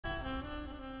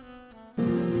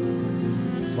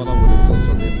bless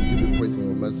your name. We give you praise for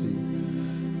your mercy.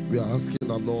 We are asking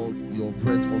that, Lord, your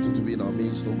breath continue to be in our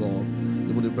midst, oh God.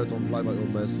 Even the breath of life by your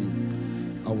mercy.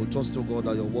 I will trust, oh God,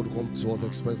 that your word will come to us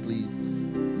expressly,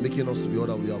 making us to be all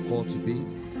that we are called to be.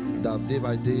 That day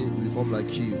by day we become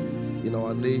like you in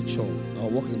our nature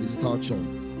and walk in the stature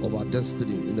of our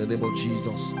destiny in the name of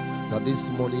Jesus. That this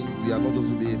morning we are not just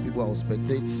to be people who will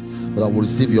spectate, but I will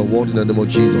receive your word in the name of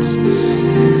Jesus.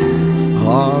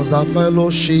 As a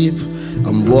fellowship,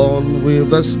 I'm one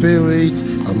with the Spirit,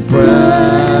 I'm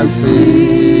pressing.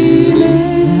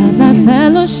 As a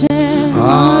fellowship,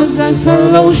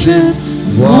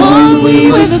 one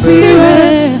with the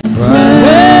Spirit,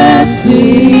 pressing.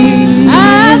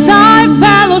 As I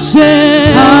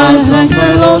fellowship,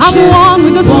 I'm one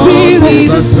with the Spirit,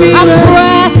 I'm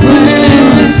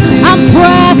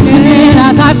pressing.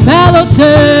 As I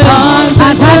fellowship,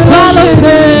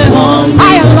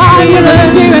 I align with the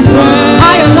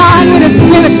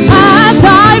Spirit, as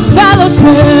I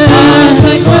fellowship,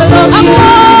 I'm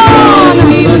one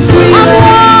with the Spirit,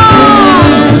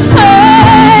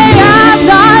 as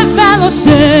I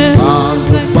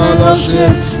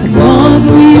fellowship, one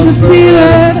with the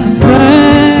Spirit,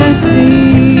 pressing.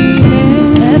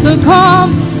 Ever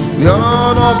come,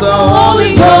 Son of the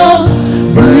Holy Ghost,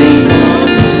 bring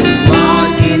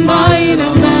light in my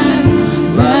inner man.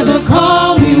 Never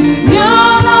come,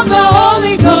 union of the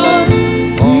Holy Ghost.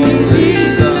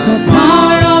 unleash The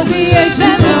power of the age,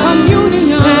 let the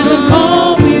communion,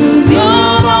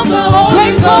 of the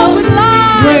Holy Ghost with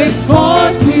light, break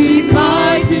forth with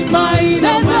light in my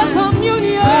inner man.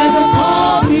 Let the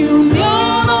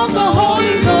communion of the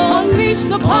Holy Ghost unleash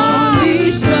the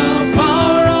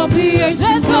power of the age.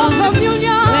 Let the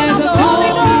communion of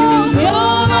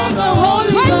the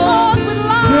Holy Ghost, break forth with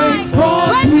light, break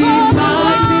forth with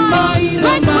light in my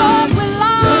inner man.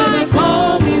 Let the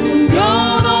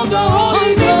communion of the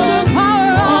Holy Ghost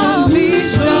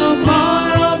unleash the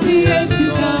power of the age to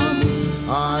come.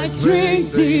 I drink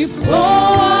deep,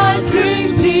 oh I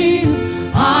drink deep,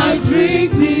 I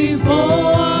drink deep,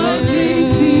 oh I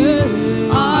drink deep,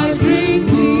 I drink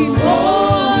deep,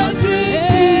 oh I drink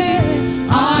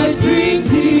deep, I drink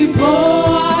deep,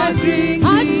 oh I drink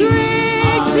deep,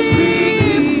 I drink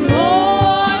deep,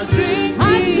 oh I drink deep,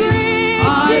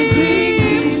 I drink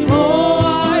deep, oh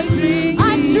I drink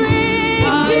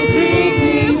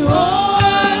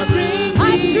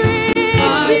deep,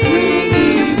 I drink deep, oh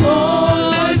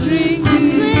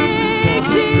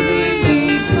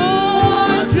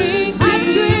I drink deep,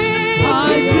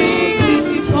 I drink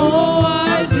deep, oh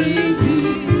I drink deep,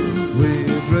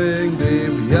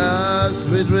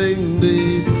 We drink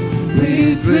deep,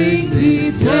 we drink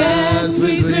deep, yes,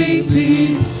 we drink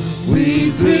deep,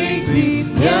 we drink deep,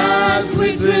 yes,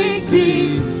 we drink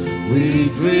deep, we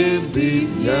drink deep,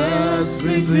 yes,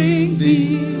 we drink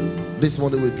deep. This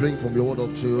morning we drink from your word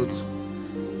of truth,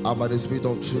 and by the Spirit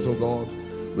of truth, oh God,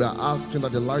 we are asking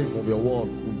that the life of your word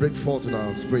will break forth in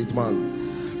our spirit, man.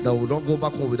 That we will not go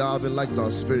back home without having light in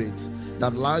our spirit.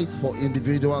 That light for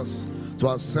individuals to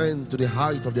ascend to the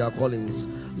height of their callings.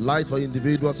 Light for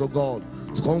individuals, oh God,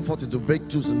 to comfort and to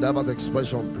breakthroughs in diverse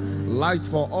expression. Light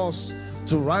for us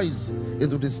to rise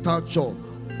into the stature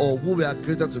of who we are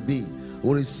created to be.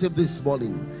 We receive this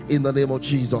morning in the name of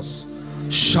Jesus.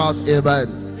 Shout amen.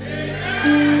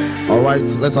 All right,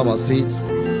 let's have a seat.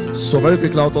 So very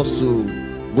quickly, I want us to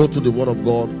go to the word of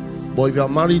God. But if you are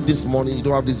married this morning, you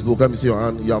don't have this book, let me see your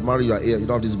hand. You are married, you are here, you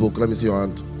don't have this book, let me see your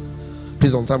hand.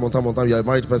 Please, on time, you are a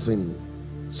married person.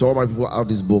 So all my people have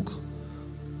this book.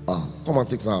 Come and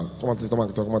take, sir. Come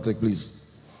and take,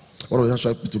 please. Why don't we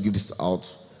try to give this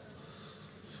out?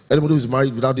 Anybody who is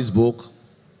married without this book,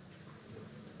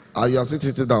 you are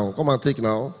sitting down. Come and take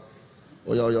now.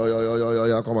 Oh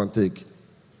yeah, come and take.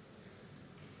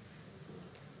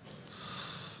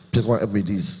 Please come and help me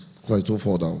this, so it won't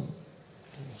fall down.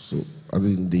 So I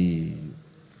think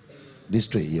this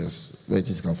tray, yes, where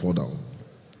things can fall down.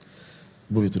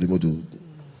 Move it to the module.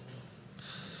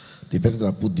 The person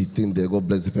that put the thing there, God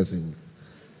bless the person.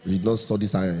 He did not study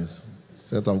science,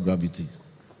 center of gravity.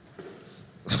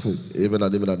 Amen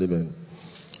and amen and amen.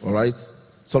 All right.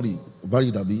 Sorry,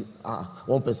 married Abi.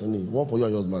 One person in. One for you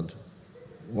and your husband.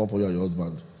 One for you and your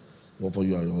husband. One for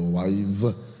you and your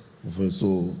wife. One for you.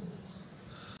 So,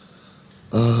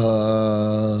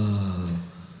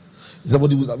 is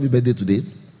somebody who's having birthday today?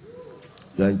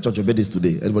 You are in church, your birthday is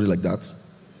today. Anybody like that?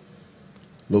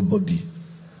 Nobody.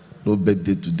 No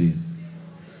birthday today.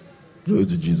 Glory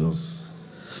to Jesus.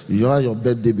 You have your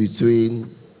birthday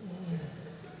between.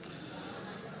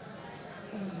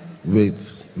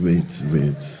 Wait.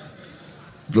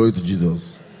 Glory to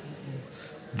Jesus.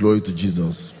 Glory to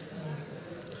Jesus.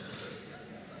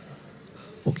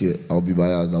 Okay, I'll be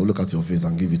biased. I'll look at your face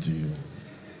and give it to you.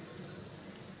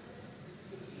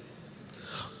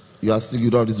 You are single,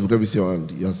 you don't have this book. Let me see your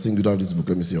hand. You are single, you don't have this book.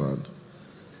 Let me see your hand.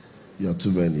 You are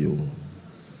too many. You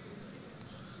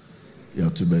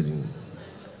are too many.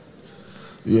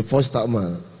 You're a first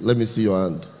timer. Let me see your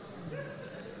hand.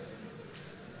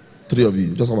 3 of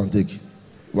you. Just come and take.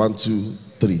 1, 2,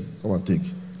 3. Come and take.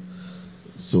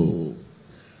 So,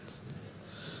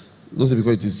 don't say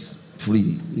because it is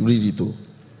free. Read it too.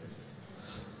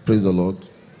 Praise the Lord.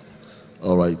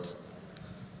 All right.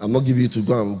 I'm not giving you to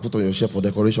go and put on your shelf for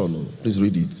decoration. No. Please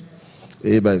read it.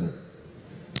 Amen.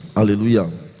 Hallelujah.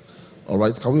 All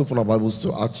right. Can we open our Bibles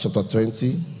to Acts chapter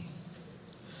 20?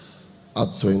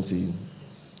 Acts 20.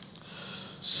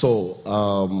 So,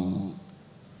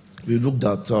 we looked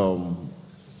at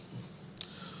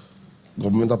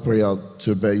governmental prayer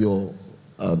to Beyo,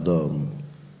 and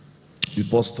we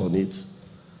paused on it.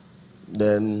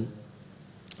 Then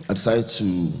I decided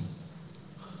to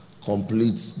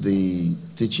complete the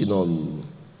teaching on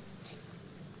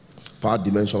power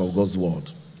dimension of God's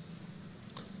word.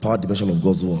 Power dimension of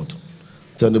God's word.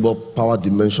 Tell me about power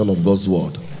dimension of God's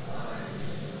word.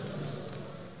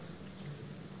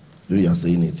 You are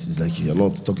saying it. It's like you're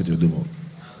not talking to your demon.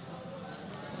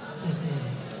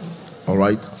 All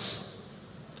right.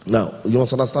 Now, you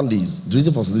must understand this. The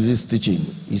reason for this teaching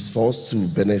is for us to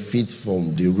benefit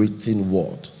from the written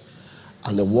word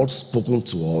and the word spoken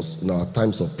to us in our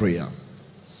times of prayer.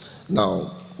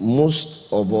 Now,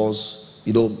 most of us,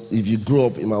 if you grew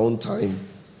up in my own time,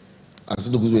 I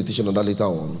think we'll do a teaching on that later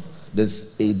on.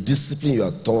 There's a discipline you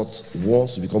are taught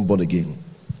once you become born again.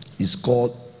 It's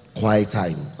called quiet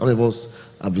time. How many of us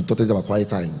have been taught about quiet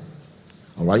time?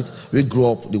 All right? We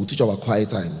grew up, they will teach about quiet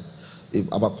time.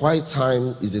 About quiet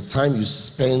time is a time you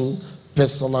spend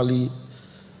personally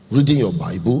reading your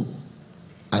Bible,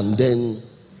 and then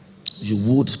you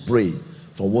would pray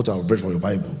for what you have read from your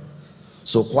Bible.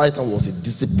 So quiet time was a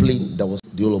discipline that was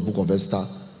the whole book of Esther.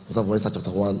 Esther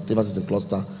chapter 1, take verses in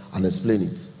cluster and explain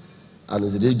it. And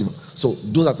it's a daily. So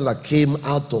those are things that came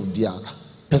out of their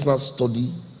personal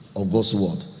study of God's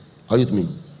word. How do you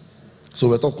mean? So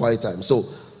we're talking quiet time. So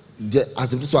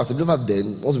as a believer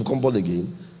then, once we become born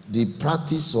again, the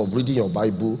practice of reading your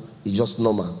Bible is just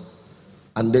normal.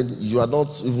 And then you are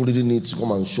not even reading it to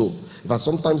come and show. In fact,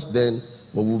 sometimes then,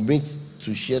 when we meet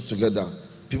to share together,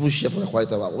 people share for the quiet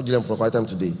time. What did you learn for the quiet time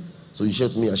today? So you share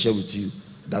with me, I share with you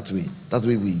that way. That's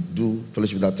the way we do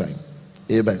fellowship that time.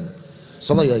 Amen.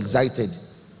 Sometimes you're excited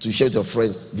to share with your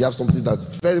friends. You have something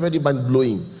that's very, very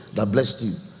mind-blowing that blessed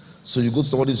you. So you go to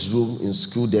somebody's room in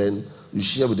school, then you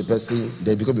share with the person,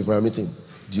 then become a prayer meeting.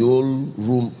 The whole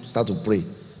room start to pray.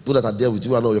 People that are there with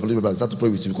you and all your family members start to pray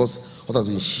with you because what has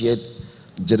been shared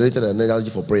generated an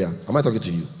energy for prayer. Am I talking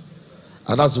to you?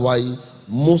 And that's why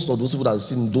most of those people that I've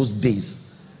seen in those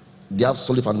days, they have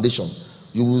solid foundation.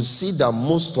 You will see that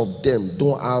most of them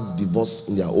don't have divorce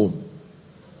in their home.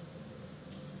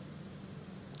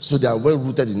 So they are well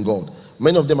rooted in God.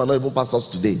 Many of them are not even pastors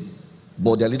today,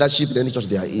 but their leadership in any church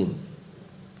they are in,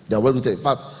 they are well rooted. In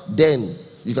fact, then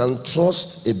you can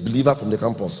trust a believer from the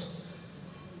campus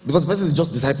because the person is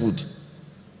just discipled.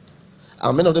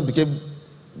 And many of them became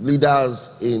leaders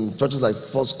in churches like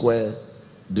Foursquare,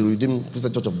 the Redeemed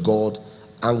Christian Church of God,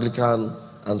 Anglican,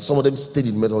 and some of them stayed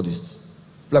in Methodist.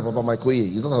 Like Papa Michael,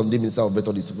 he's not a name inside of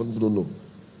Methodist, people don't know.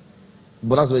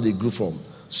 But that's where they grew from.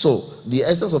 So, the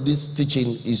essence of this teaching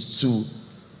is to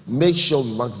make sure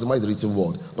we maximize the written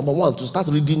word. Number one, to start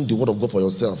reading the word of God for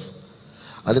yourself.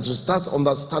 And then to start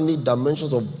understanding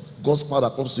dimensions of God's power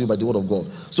that comes to you by the word of God.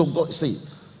 So, God, see,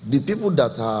 the people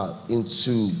that are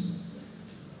into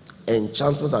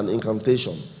enchantment and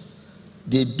incantation,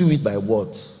 they do it by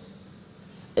words.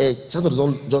 Enchantment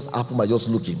doesn't just happen by just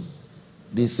looking.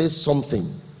 They say something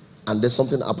and then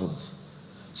something happens.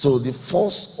 So the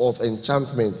force of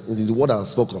enchantment is the word that is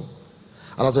spoken.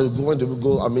 And as when they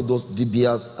go and meet those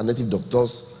DBS and native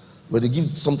doctors, when they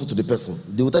give something to the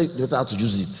person, they will tell the person how to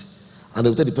use it. And they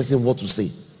will tell the person what to say.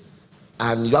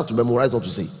 And you have to memorize what to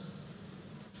say.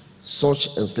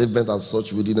 Such enslavement and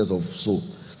such wilderness of soul.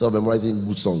 Instead of memorizing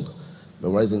good song,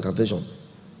 memorizing incantation.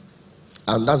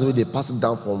 And that's the way they pass it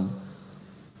down from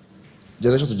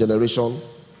generation to generation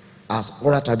as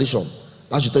oral tradition.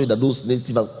 That should tell you that those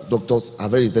native doctors are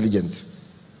very intelligent.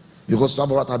 Because to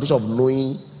have oral tradition of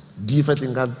knowing different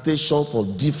incantation for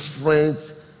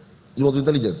different, he was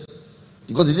intelligent.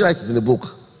 Because he didn't write it in a book.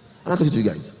 I'm not talking to you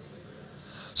guys.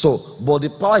 So, but the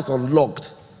power is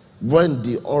unlocked when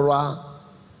the oral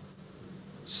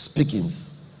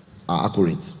speakings are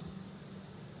accurate.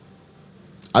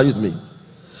 Are you with me?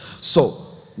 So,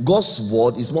 God's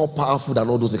word is more powerful than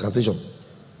all those incantations.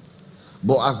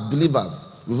 But as believers,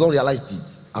 we've not realized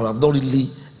it, and I've not really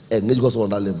engaged God on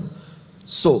that level.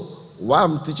 So, why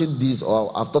I'm teaching this,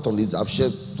 or I've taught on this, I've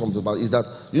shared something about, is that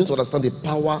you need to understand the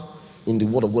power in the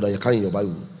Word of God that you're carrying in your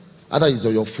Bible. Either it's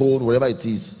on your phone, wherever it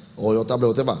is, or your tablet,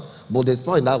 whatever. But there's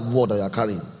power in that Word that you're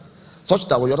carrying. Such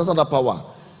that when you understand that power,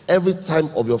 every time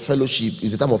of your fellowship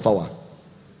is a time of power.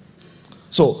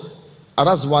 So, and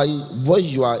that's why when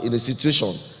you are in a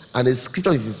situation and a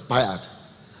scripture is inspired,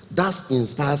 that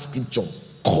inspired scripture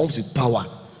comes with power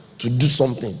to do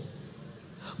something.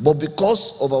 But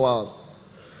because of our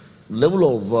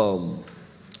level of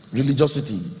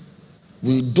religiosity,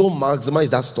 we don't maximize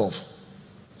that stuff.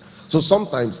 So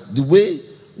sometimes the way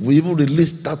we even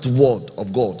release that word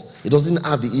of God, it doesn't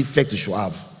have the effect it should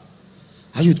have.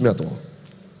 Are you with me at all?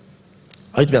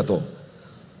 Are you with me at all?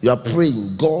 You are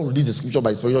praying, God release the scripture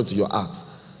by inspiration to your heart.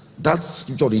 That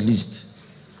scripture released,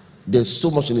 there's so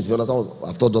much in it, you understand what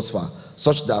I've taught thus far,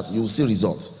 such that you will see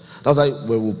results. That's why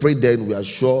when we pray, then we are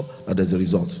sure that there's a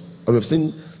result. And we've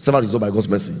seen several results by God's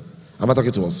mercy. Am I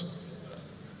talking to us?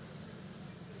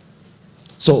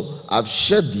 So I've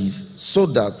shared this so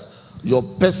that your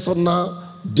personal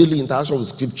daily interaction with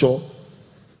scripture,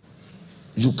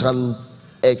 you can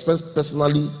experience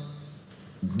personally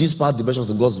these power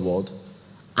dimensions in God's word,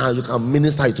 and you can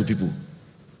minister it to people.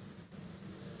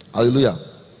 Hallelujah.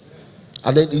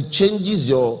 And then it changes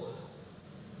your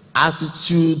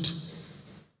attitude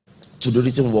to the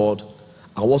written word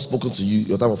and what's spoken to you,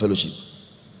 your time of fellowship.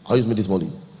 How you made this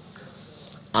morning.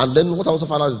 And then what I also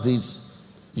found out is this: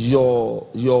 your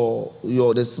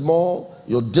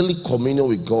daily communion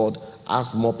with God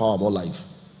has more power, more life.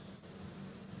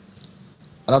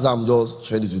 And that's how I'm just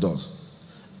sharing this with us.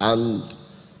 And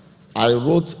I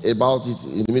wrote about it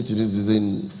in the meeting this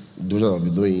season, the I've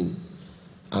been doing,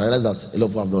 and I realized that a lot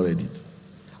of people have not read it.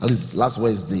 At least last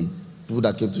Wednesday, people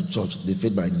that came to church, they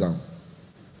failed my exam.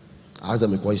 I asked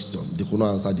them a question, they could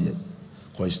not answer the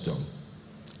question.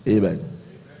 Amen.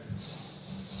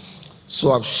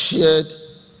 So I've shared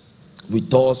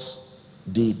with us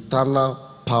the eternal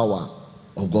power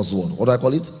of God's word. What do I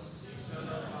call it?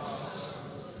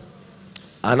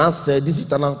 And I said this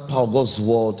eternal power of God's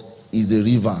word is a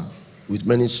river with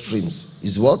many streams.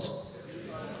 Is what?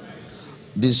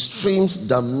 The streams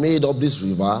that made up this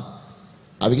river,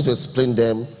 I begin to explain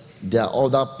them. They are all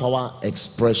that power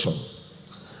expression.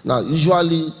 Now,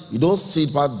 usually you don't see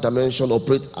that dimension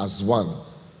operate as one.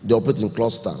 They operate in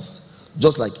clusters.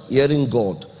 Just like hearing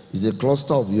God is a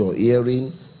cluster of your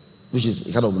hearing, which is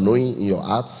a kind of knowing in your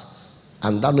heart,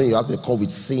 and that knowing you have to come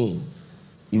with seeing.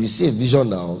 If you see a vision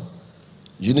now,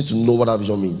 you need to know what that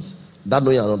vision means. That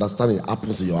knowing and understanding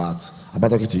happens in your heart. Am I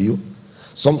talking to you?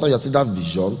 Sometimes you see that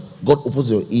vision, God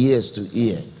opens your ears to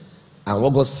hear, and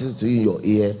what God says to you in your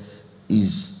ear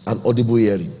is an audible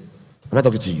hearing. Am I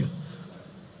talking to you?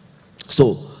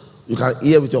 So you can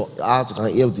hear with your heart, you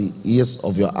can hear with the ears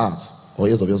of your heart or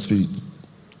ears of your spirit.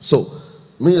 So,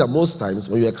 meaning that most times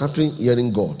when you are encountering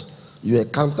hearing God, you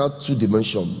encounter two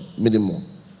dimensions minimum.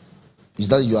 Is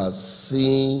that you are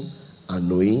seeing and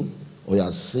knowing, or you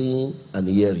are seeing and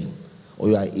hearing, or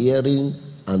you are hearing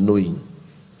and knowing.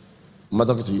 Am I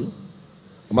talking to you?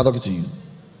 Am I talking to you? Do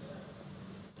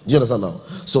you understand now?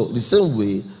 So the same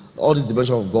way, all these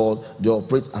dimensions of God, they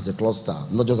operate as a cluster,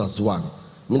 not just as one.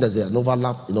 I mean, there's an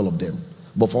overlap in all of them.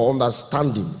 But for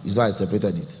understanding is why I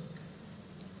separated it.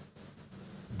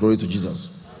 Glory to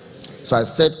Jesus. So I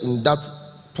said in that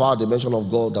power dimension of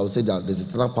God, I will say that there's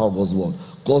eternal power of God's word.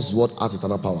 God's word has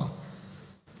eternal power.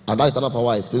 And that eternal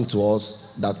power I explained to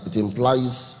us that it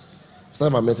implies, it's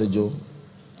not my message, Joe.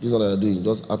 This is what I'm doing.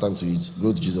 Just add time to it.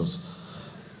 Glory to Jesus.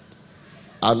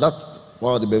 And that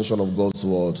power dimension of God's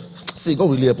word. See,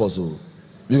 God really help us all.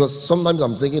 Because sometimes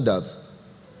I'm thinking that,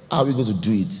 how are we going to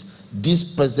do it?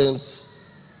 This present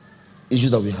issue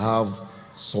that we have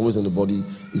somewhere in the body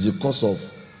is because of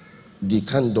the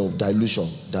kind of dilution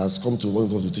that has come to when it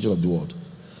comes to teaching of the word.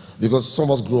 Because some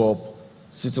of us grew up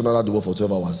sitting under the word for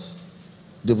 12 hours.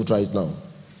 They will try it now.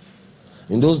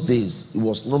 In those days, it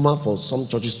was normal for some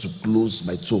churches to close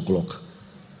by 2 o'clock.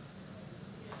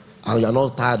 And you are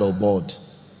not tired or bored.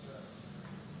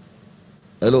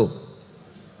 Hello?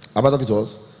 Am I talking to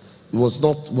us? It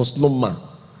was normal.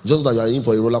 Just that you are in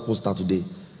for a roller coaster today.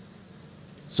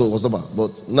 So it was normal.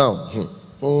 But now,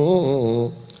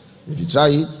 if you try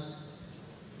it.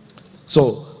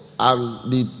 So,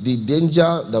 and the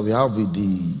danger that we have with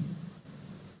the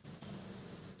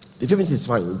payment is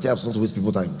fine. It helps not to waste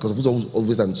people time. Because people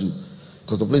always waste time too.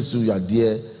 Because the place too, you are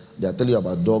there, they are telling you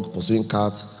about dog pursuing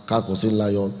cat pursuing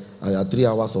lion, and you are 3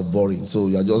 hours of boring. So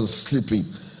you are just sleeping.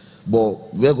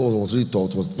 But where God was really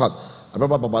taught was, in fact, I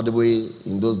remember Baba Adebowale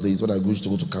in those days when I used to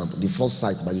go to camp, the first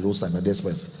site by the roadside, by the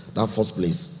express, that first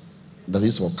place that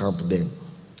is for camp then.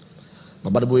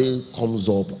 Baba Adebowale comes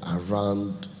up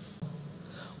around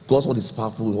God's word is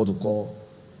powerful in what we call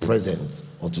present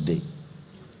or today.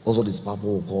 God's word is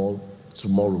powerful we call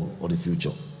tomorrow or the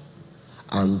future.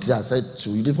 And I said to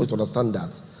you, for you to understand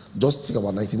that, just think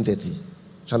about 1930.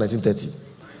 1930.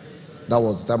 That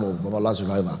was the time of Baba last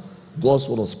revival. God's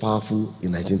word was powerful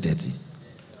in 1930.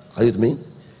 Are you with me?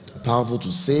 Powerful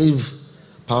to save,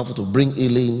 powerful to bring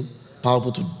healing,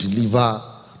 powerful to deliver,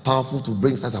 powerful to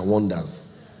bring signs and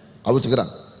wonders. Are we together?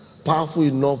 Powerful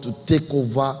enough to take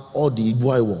over all the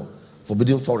Adebowale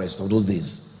forbidden forest of those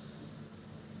days.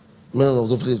 Many of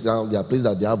those places, there are places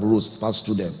that they have roads pass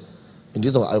through them. In the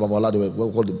days of Adebowale, they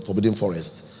were called the forbidden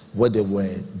forest, where there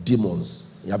were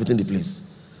demons inhabiting the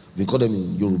place. We call them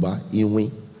in Yoruba,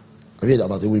 Inwi. Have you heard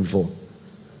about Inwi before?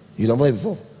 You never heard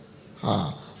before?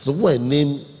 So who are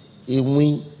named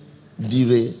Inwi,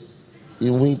 Dire,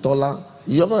 Inwi, Tola?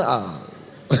 You ever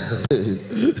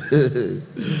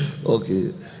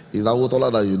okay. Is that what Tola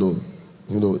that you know?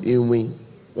 You know, Inwi.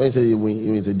 When you say Inwi,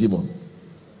 Inwi is a demon.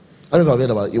 I don't know if I've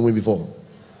heard about Inwi before.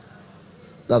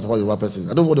 That's why you're a person.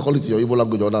 I don't know what they call it in your Igbo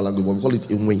language or other language, but we call it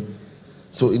Inwi.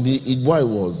 So in the Adebowale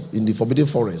was in the forbidden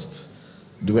forest.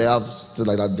 Do we have things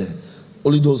like that there?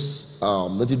 Only those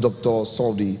native doctors, some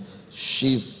of the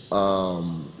chief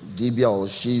Dibia or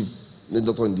chief native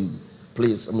doctor in the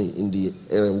place, in the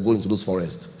area, will go into those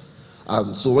forests.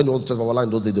 And so when they want to test Babala in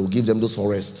those days, they will give them those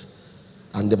forests.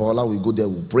 And the Babala will go there,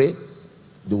 will pray.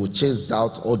 They will chase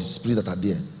out all the spirits that are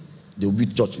there. They will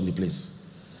build church in the place.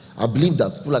 I believe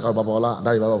that people like Babala,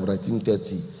 that revival of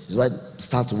 1930, is why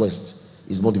Southwest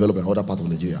is more developed than other parts of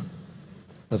Nigeria.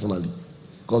 Personally.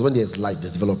 Because when there's light,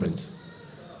 there's development.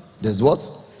 There's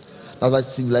what? That's why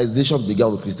civilization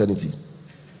began with Christianity.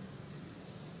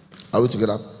 Are we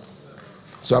together?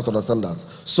 So you have to understand that.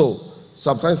 So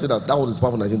I'm trying to say that was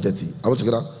powerful in 1930. Are we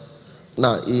together?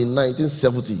 Now, in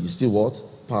 1970, it's still what?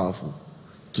 Powerful.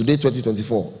 Today,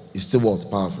 2024, is still what?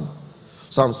 Powerful.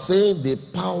 So I'm saying the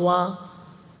power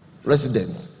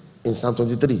residents in Psalm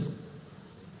 23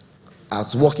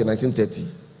 at work in 1930,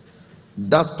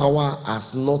 that power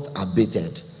has not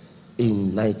abated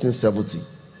in 1970.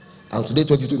 And today,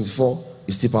 2024,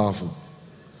 is still powerful.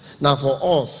 Now, for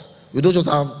us, we don't just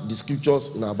have the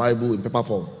scriptures in our Bible in paper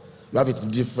form. We have it in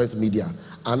different media.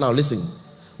 And now, listen,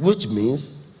 which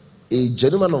means a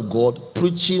gentleman of God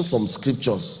preaching from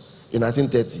scriptures in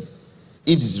 1930,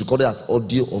 if it is recorded as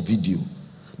audio or video,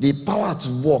 the power to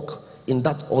work in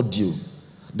that audio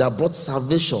that brought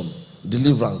salvation,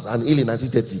 deliverance, and healing in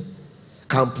 1930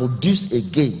 can produce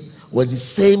again when the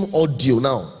same audio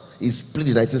now is played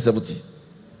in 1970.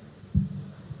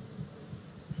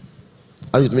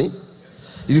 Are you with me?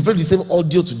 If you play the same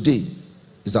audio today,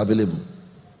 it's available.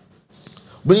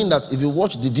 Meaning that if you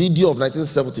watch the video of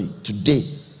 1970 today,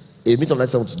 a meeting of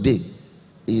 1970 today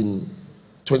in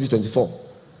 2024,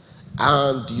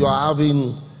 and you are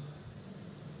having,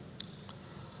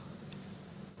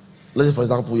 let's say for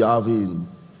example, you are having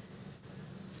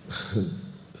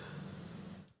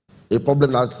a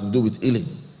problem that has to do with healing,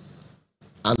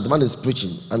 and the man is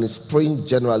preaching and is praying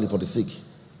generally for the sick,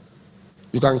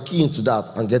 you can key into that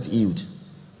and get healed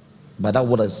by that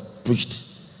word that is preached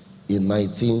in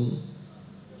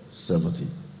 1970.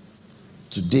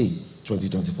 Today,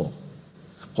 2024.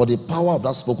 For the power of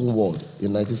that spoken word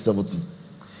in 1970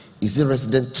 is a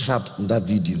resident trapped in that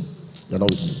video. You're not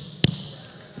with me.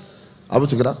 Are we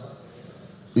together?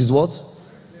 Is what?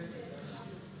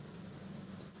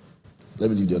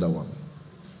 Let me leave the other one.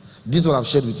 This one I've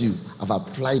shared with you. I've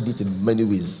applied it in many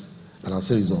ways and I've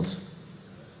seen results.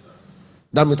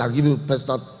 That means I'll give you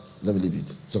personal. Let me leave it.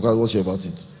 So God wants you about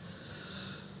it.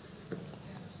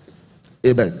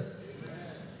 Amen.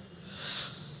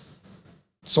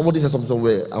 Somebody said something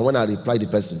somewhere, and when I replied the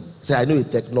person, say I know a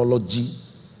technology,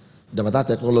 that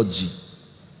technology,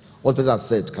 what the person has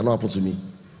said cannot happen to me.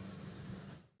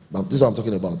 But this is what I'm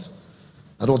talking about.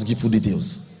 I don't want to give full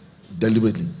details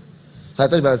deliberately. So I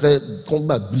tell you, I said, come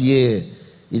back, here.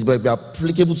 It's going to be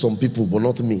applicable to some people, but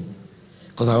not me.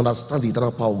 Because I understand the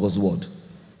eternal power of God's word.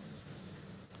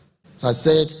 So I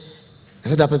said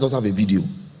that person doesn't have a video.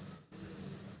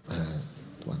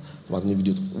 One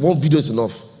video is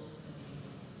enough.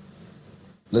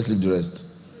 Let's leave the rest.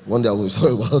 One day I will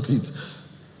talk about it.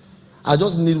 I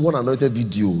just need one anointed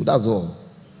video. That's all.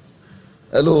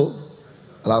 Hello?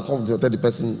 And I'll come to tell the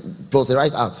person, plus the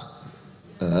right heart.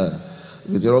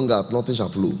 With the wrong heart, nothing shall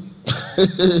flow.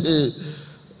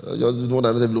 Just one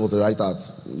anointed video was the right heart.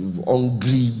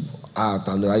 Hungry heart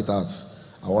and the right heart.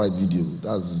 I want right video.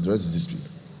 The rest is history.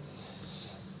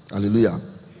 Hallelujah.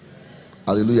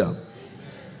 Hallelujah.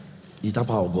 The eternal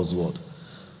power of God's word.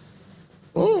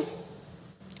 Oh.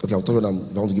 Okay, I'm talking. I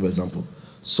want to give an example.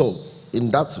 So,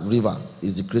 in that river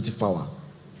is the creative power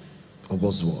of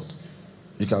God's word.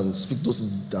 You can speak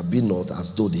those that be not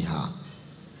as though they are.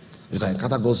 You can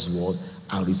encounter God's word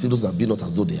and receive those that be not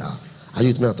as though they are. Are you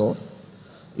with me at all?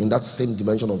 In that same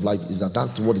dimension of life, is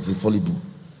that word is infallible.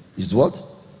 Is what?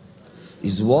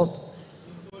 Is what?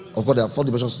 Of course, there are 4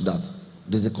 dimensions to that.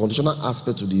 There's a conditional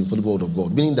aspect to the infallible word of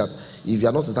God, meaning that if you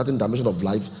are not in a certain dimension of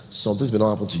life, some things may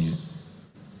not happen to you.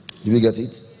 Do you get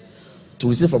it? To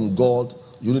receive from God,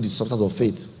 you need the substance of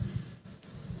faith.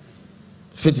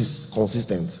 Faith is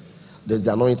consistent. There's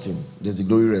the anointing, there's the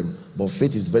glory realm, but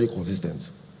faith is very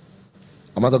consistent.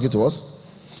 Am I talking to us?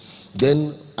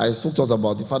 Then I spoke to us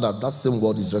about the fact that same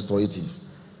word is restorative.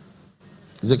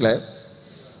 Is it clear?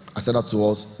 I said that to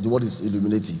us. The word is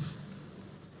illuminative.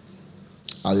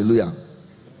 Hallelujah.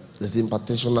 There's the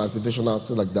impartation, activation,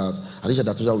 things like that. I didn't share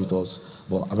that treasure with us,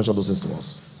 but I mentioned those things to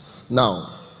us.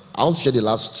 Now, I want to share the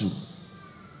last 2,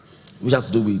 which has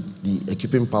to do with the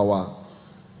equipping power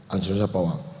and generational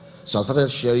power. So I started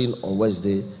sharing on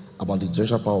Wednesday about the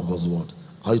generational power of God's word.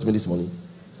 How it made this morning.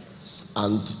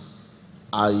 And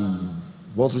I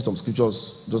want to read some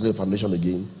scriptures, just lay a foundation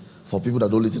again, for people that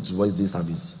don't listen to Wednesday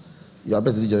service. You are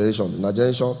best in the generation. In our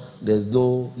generation, there's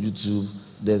no YouTube,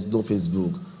 there's no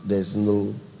Facebook, there's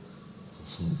no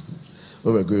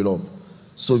when we're growing up.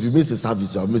 So if you miss a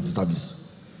service, you have missed the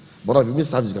service. But if you miss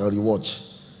service, you can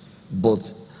rewatch.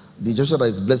 But the generation that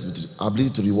is blessed with the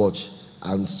ability to rewatch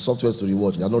and softwares to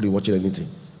rewatch, they are not rewatching anything.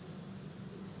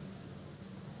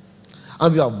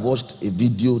 Have you have watched a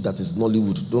video that is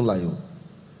Nollywood? Don't lie,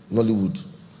 Nollywood.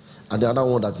 And the other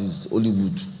one that is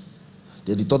Hollywood.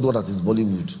 Then the third one that is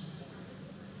Bollywood.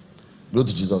 Glory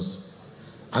to Jesus.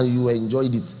 And you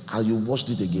enjoyed it and you watched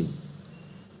it again.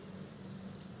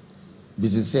 Be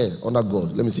sincere under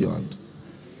God. Let me see your hand.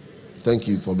 Thank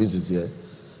you for being sincere.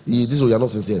 This row, you are not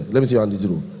sincere. Let me see your hand, this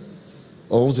row.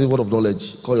 Or say word of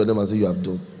knowledge. Call your name and say you have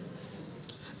done.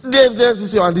 There's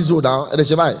this your hand, this row now. And then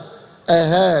she buy.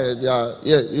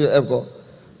 Yeah, go.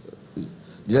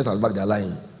 The rest are back, they're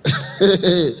lying.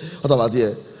 What about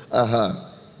here?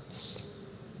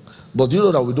 But do you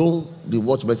know that we don't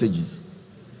rewatch messages?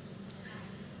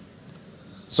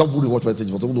 Some people rewatch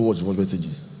messages, but some people don't watch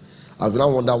messages. And we now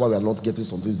wonder why we are not getting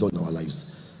some things done in our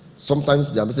lives.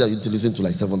 Sometimes there are messages you need to listen to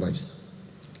like 7 times.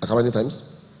 Like how many times?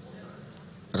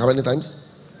 Like how many times?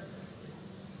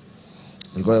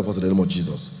 May God help us in the name of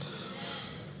Jesus.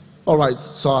 Alright,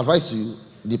 so I advise you,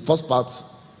 the first part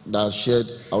that I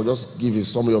shared, I'll just give you a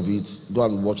summary of it. Go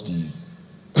and watch the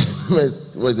where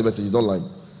is the message? It's online.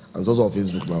 And it's also on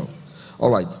Facebook now.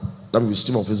 Alright, that will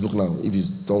stream on Facebook now. If it's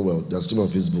done well, they're streaming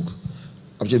on Facebook.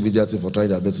 I'm sure media team for trying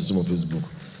their best to stream on Facebook.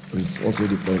 It's until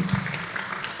the point.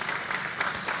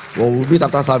 Well, we'll meet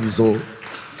after service, so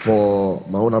for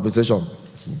my own appreciation,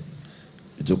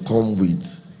 it will come with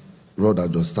Rod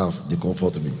and the staff, they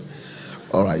comfort me.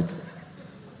 Alright.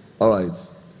 Alright.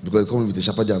 Because it's coming with a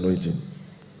shepherd anointing.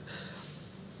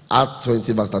 Acts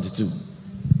 20, verse 32.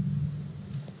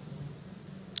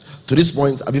 To this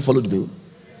point, have you followed me?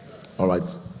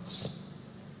 Alright.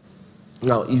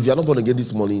 Now, if you are not born again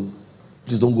this morning,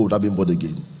 please don't go without being born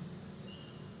again.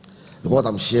 Because what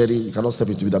I'm sharing, you cannot step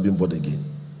into it without being born again.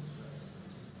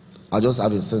 I just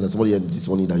have a sense that somebody here this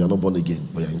morning that you're not born again,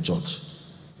 but you're in church.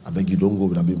 I beg you, don't go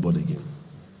without being born again.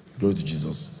 Glory to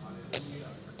Jesus.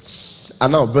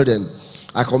 And now, brethren,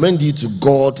 I commend you to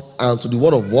God and to the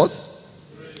word of what?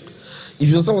 If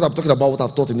you understand what I'm talking about, what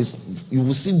I've taught in this, you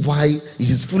will see why it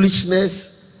is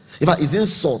foolishness. In fact, it's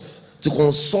insult to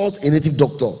consult a native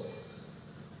doctor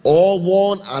or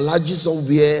one allergy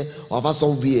somewhere or have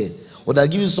somewhere, or they'll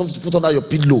give you something to put under your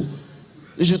pillow.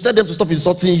 You should tell them to stop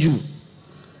insulting you.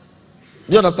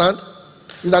 Do you understand?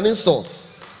 It's an insult.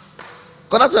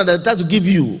 God, that's what they try to give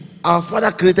you. Our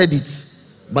Father created it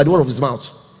by the word of his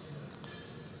mouth.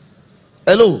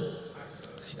 Hello?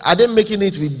 Are they making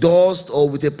it with dust or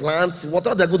with a plant?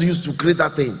 Whatever they're going to use to create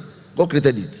that thing, God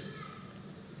created it.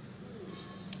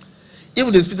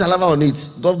 If they spit saliva on it,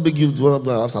 God make you to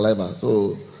have saliva.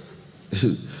 So,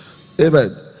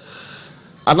 amen.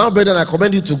 And now, brethren, I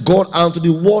commend you to God and to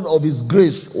the word of his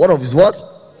grace. Word of his what?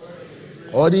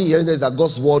 Already hearing this that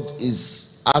God's word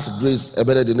has grace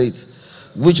embedded in it,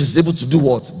 which is able to do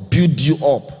what? Build you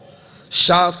up.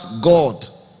 Shout, God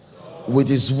with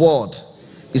his word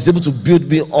is able to build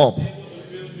me up.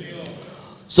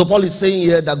 So Paul is saying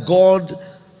here that God,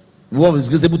 word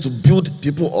is able to build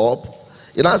people up.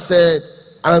 And I said,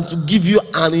 and to give you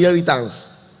an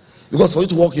inheritance. Because for you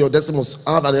to walk in your destiny, you must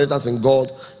have an inheritance in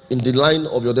God in the line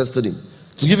of your destiny.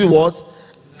 To give you what?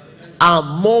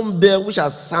 Among them which are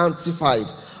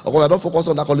sanctified. Okay, I don't focus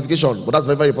on that qualification, but that's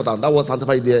very, very important. That word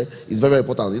sanctified there is very, very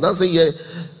important. It's not saying here,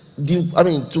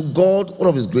 to God, one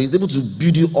of His grace, able to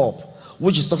build you up,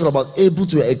 which is talking about able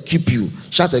to equip you.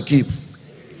 Shout equip.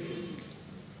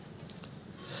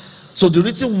 So the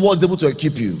written word is able to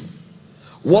equip you.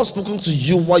 What's spoken to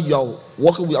you while you are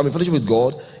walking with, fellowship with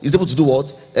God, is able to do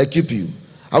what? Equip you.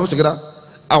 Are we together?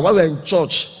 And while we're in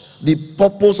church, the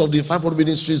purpose of the fivefold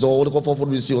ministries, or what they call fourfold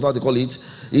ministry, or what they call it,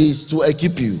 is to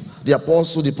equip you. The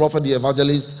apostle, the prophet, the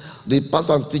evangelist, the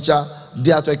pastor and teacher,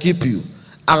 they are to equip you.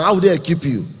 And how do they equip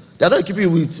you? They are not equipping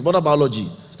you with modern biology.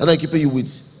 They are not equipping you with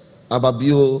about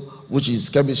bio, which is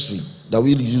chemistry that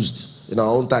we used in our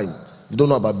own time. If you don't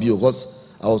know about bio, because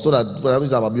I was told that when I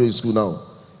used about bio in school now,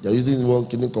 they are using one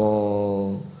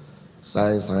clinical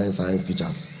science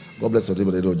teachers. God bless your name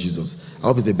in the name of Jesus. I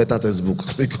hope it's a better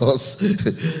textbook because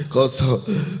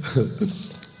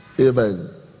amen.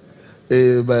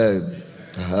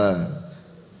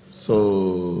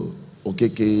 So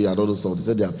okay, I don't know. So they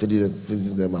said they are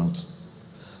phasing them out.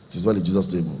 It is well in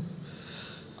Jesus' name.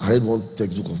 I read one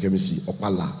textbook of chemistry.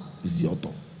 Opala is the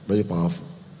author. Very powerful.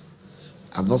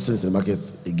 I've not seen it in the market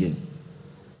again.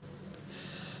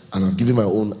 And I've given my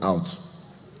own out.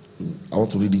 I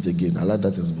want to read it again. I like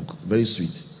that textbook. Very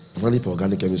sweet. Only for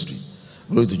organic chemistry.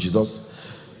 Glory to Jesus.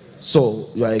 So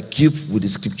you are equipped with the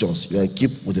scriptures. You are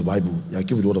equipped with the Bible. You are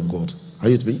equipped with the word of God. Are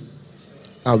you with me?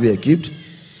 Are we equipped?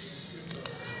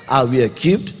 Are we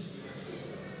equipped?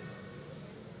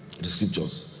 The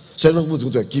scriptures. So everyone who is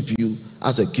going to equip you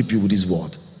has to equip you with this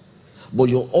word. But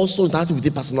you're also interacting with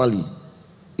it personally.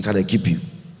 It can equip you.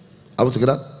 Are we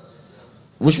together?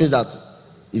 Which means that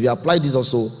if you apply this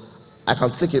also, I can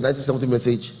take a 1970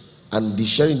 message and the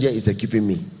sharing there is equipping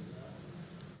me.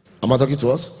 Am I talking to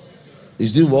us?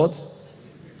 Is doing what?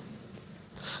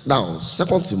 Now,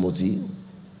 2 Timothy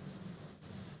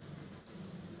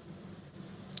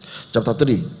chapter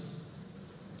 3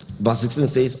 verse 16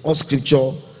 says, all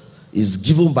scripture is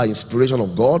given by inspiration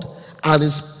of God and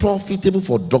is profitable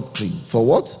for doctrine. For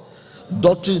what?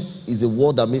 Doctrine is a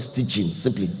word that means teaching,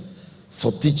 simply.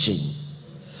 For teaching,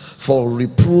 for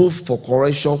reproof, for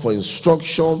correction, for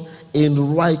instruction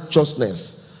in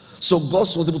righteousness. So God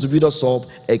was able to build us up,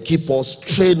 equip us,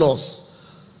 train us,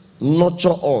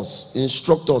 nurture us,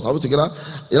 instruct us. Are we together?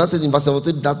 It said in verse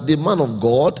 17 that the man of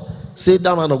God, say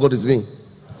that man of God is me.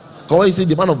 Because when you say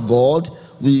the man of God,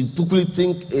 we quickly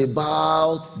think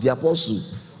about the apostle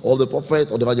or the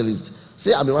prophet or the evangelist.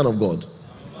 Say, I'm a man of God.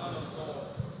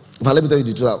 But let me tell you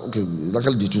the truth. Okay, it's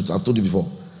actually the truth. I've told you before.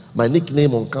 My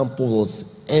nickname on campus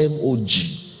was MOG,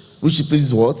 which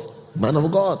means what? Man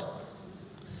of God.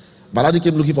 My daddy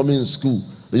came looking for me in school.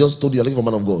 They just told you, you're looking for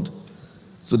man of God.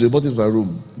 So they brought him to my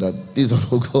room that this man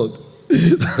of God.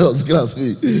 I was looking at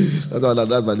me.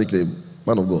 That's my nickname.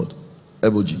 Man of God.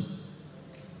 MOG.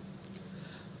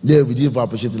 Yeah, we didn't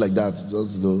appreciate it like that.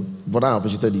 Just, but I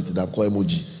appreciated it. That I'm called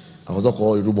MOG. I was not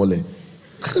called Rumole.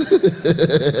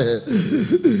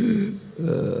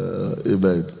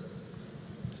 Amen.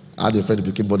 I had a friend who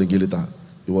became born again later.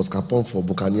 He was Capon for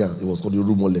Bukania. He was called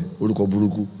Rumole. Uruko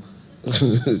Buruku.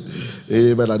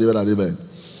 Amen and amen and amen.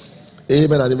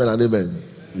 Amen and amen and amen.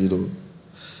 You know,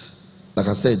 like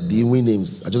I said, the win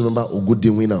names. I just remember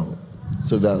Ogudinwi now.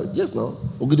 So that, yes, now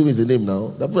Ogudinwi is the name now.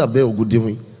 That people have been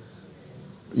Ogudinwi.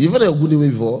 You've heard of Ogudinwi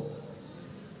before?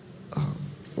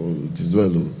 Oh, it is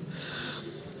well.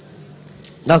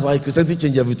 That's why Christianity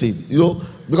changed everything. You know,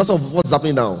 because of what's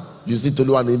happening now. You see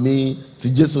Toluwanimi,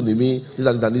 Tijesonimi, this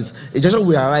and this. A generation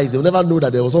will arise. They will never know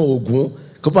that there was some Ogun.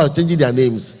 People are changing their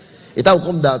names. A time will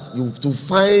come that you to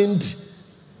find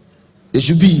a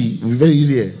Shubi will be very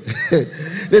rare.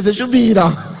 There's a Shubi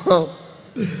now.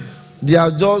 They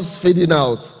are just fading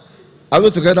out. Are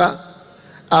we together?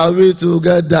 Are we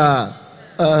together?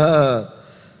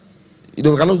 You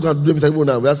know, we cannot go and do this anymore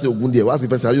now. We have to say Ogun. We ask the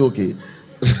person, are you okay?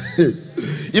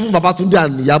 Even Baba Tunde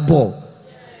and Yabo,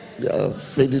 they are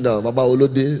fading out. Baba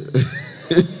Olode.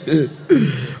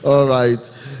 All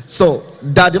right. So,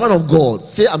 that the man of God,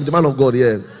 say I'm the man of God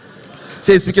here.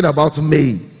 Say speaking about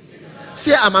me.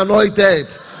 Say I'm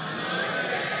anointed.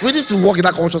 We need to walk in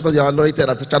that consciousness you're anointed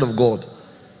as a child of God.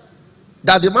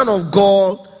 That the man of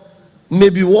God may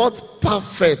be what?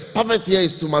 Perfect. Perfect here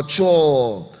is to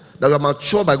mature. That we are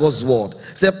matured by God's word.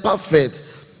 Say perfect.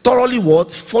 Thoroughly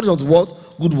what? Falling onto what?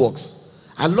 Good works.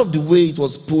 I love the way it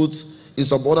was put in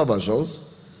some other versions.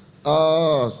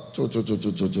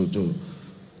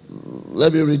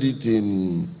 Let me read it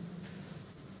in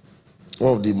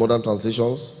one of the modern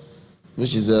translations,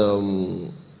 which is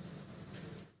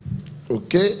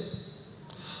okay.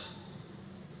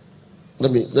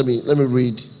 Let me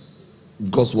read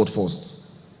God's word first.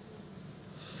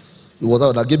 It was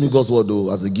that gave me God's word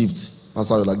though as a gift.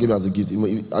 Pastor that gave me as a gift.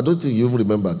 I don't think you even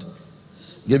remembered.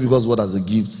 He gave me God's word as a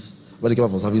gift when he came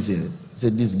out for service here. He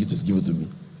said, "This gift is given to me."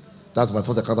 That's my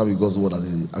first encounter with God's word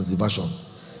as a version.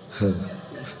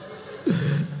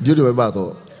 Do you remember at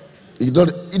all? You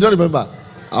don't remember?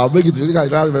 I'll make it to you. I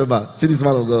don't remember. See this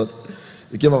man of God.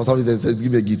 He came out for service and said,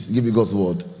 "Give me a gift. Give me God's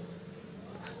word."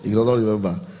 He does not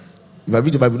remember. If I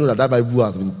read the Bible, know that Bible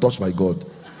has been touched by God.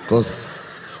 Because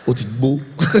I'll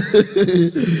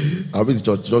read the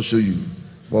church, just show you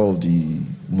one of the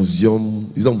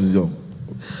museum. It's not museum.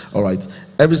 All right.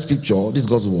 Every scripture, this is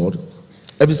God's word.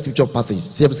 Every scripture passage.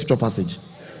 See every scripture passage.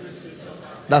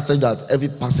 That's telling that every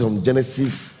passage from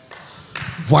Genesis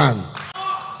 1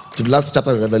 to the last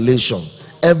chapter of Revelation.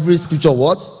 Every scripture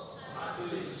what?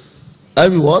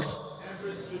 Every what?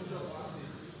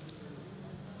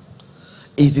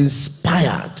 Is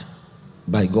inspired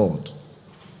by God.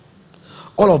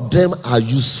 All of them are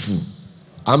useful.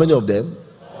 How many of them?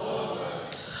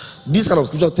 This kind of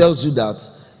scripture tells you that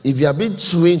if you are being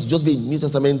trained to just be a New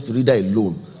Testament reader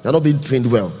alone, you are not being trained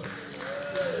well.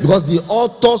 Because the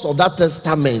authors of that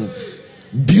testament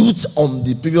built on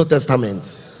the previous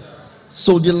testament.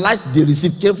 So the light they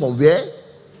received came from where?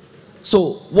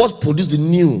 So what produced the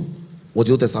new was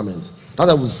the Old Testament. That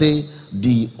I would say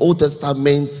the Old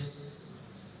Testament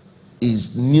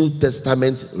is New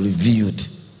Testament revealed.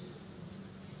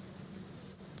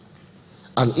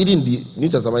 And eating the New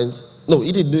Testament,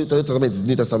 eating the New Testament is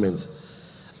New Testament.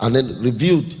 And then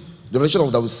revealed, the revelation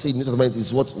of that we see in New Testament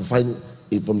is what we find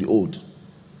from the Old.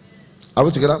 Are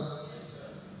we together?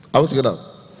 Are we together?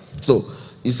 So,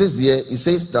 it says here, it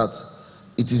says that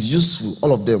it is useful,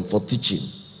 all of them, for teaching,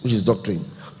 which is doctrine,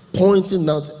 pointing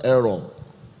out error,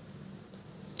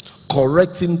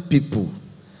 correcting people,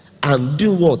 and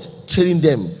doing what? Training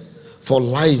them for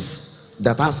life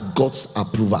that has God's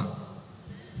approval.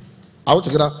 Are we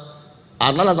together?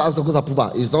 And not as God's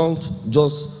approval. It's not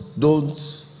just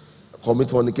don't commit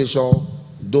fornication,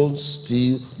 don't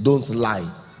steal, don't lie.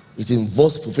 It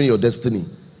involves fulfilling your destiny.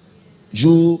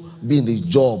 You being the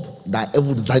job that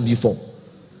ever designed you for.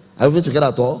 Are we together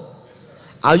at all?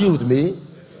 Are you with me?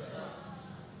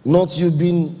 Not you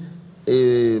being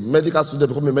a medical student,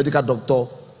 becoming a medical doctor,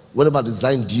 whatever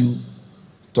designed you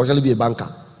to actually be a banker.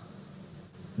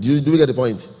 Do you get the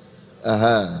point?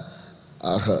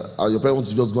 Your parents want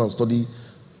to just go and study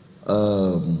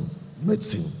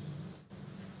medicine.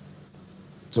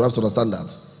 So you have to understand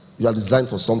that. You are designed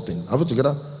for something. Are we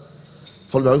together?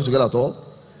 Follow me. Are we together at all?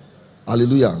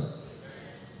 Hallelujah.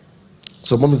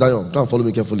 So, Mom Zion, try and follow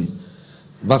me carefully.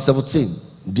 Verse 17.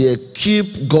 They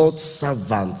keep God's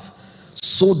servants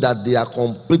so that they are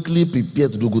completely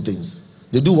prepared to do good things.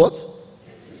 They do what?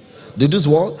 They do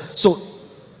what? So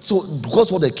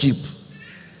because what they keep.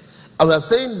 And we are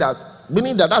saying that,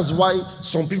 meaning that that's why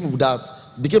some people that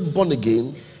became born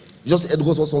again, just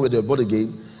Edwards was somewhere they were born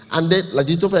again, and then, like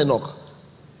the Ethiopian Enoch,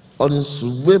 on his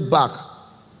way back,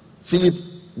 Philip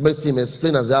met him,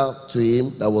 explained Isaiah to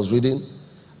him that was reading,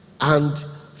 and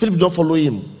Philip did not follow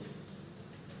him. He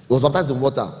was baptized in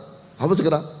water. Are we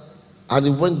together? And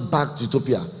he went back to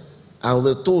Ethiopia, and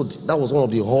we were told that was one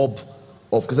of the hub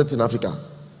of Christianity in Africa.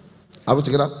 Are we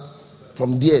together?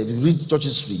 From there, if you read church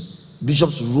history,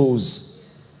 bishops rose,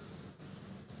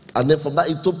 and then from that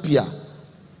Ethiopia,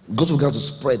 gospel began to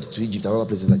spread to Egypt and other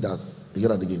places like that,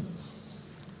 again and again.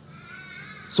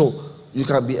 So you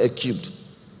can be equipped.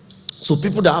 So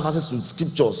people that have access to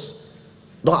scriptures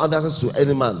don't have access to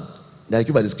any man. They are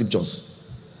equipped by the scriptures.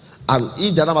 And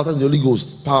if they are not baptized in the Holy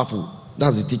Ghost, powerful,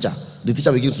 that's the teacher. The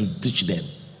teacher begins to teach them.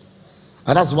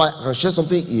 And that's why I can share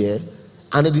something here,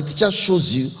 and then the teacher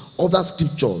shows you other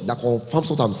scripture that confirms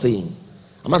what I'm saying.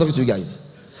 I'm not talking to you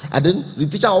guys. And then the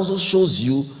teacher also shows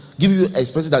you, give you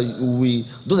experiences that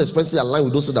those experiences align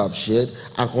with those that I've shared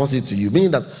and confirms it to you.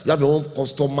 Meaning that you have your own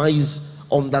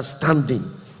customized understanding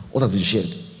what has been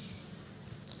shared.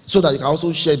 So that you can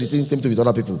also share the same thing with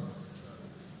other people.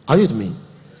 Are you with me?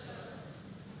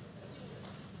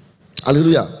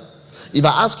 Hallelujah. If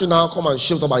I ask you now, come and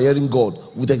share about hearing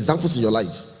God with examples in your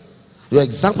life, your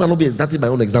example cannot be exactly my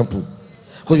own example.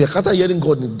 Because you can't hearing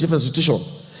God in a different situation.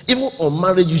 Even on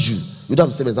marriage issue, you don't have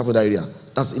the same example in that area.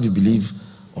 That's if you believe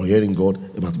on hearing God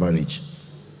about marriage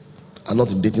and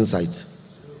not in dating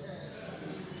sites.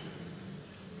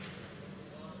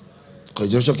 Because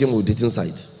Joshua came with dating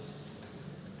sites.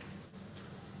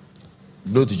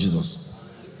 Glory to Jesus.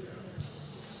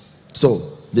 So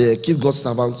they keep God's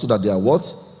servants so that they are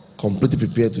what? Completely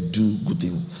prepared to do good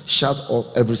things. Shout out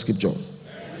every scripture.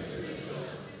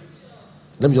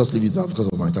 Let me just leave it out because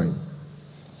of my time.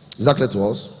 Is that clear to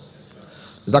us?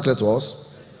 Is that clear to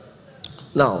us?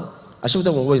 Now, I showed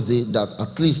them on Wednesday that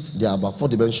at least there are about 4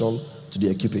 dimensions to the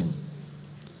equipping.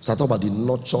 So I talk about the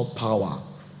nurture power.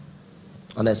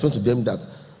 And I explained to them that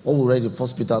when we read in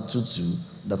 1 Peter 2:2,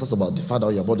 that talks about the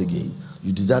Father you're born again,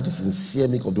 you desire the sincere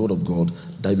milk of the word of God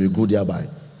that you may grow thereby.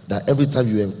 That every time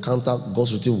you encounter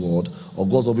God's written word or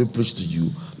God's word being preached to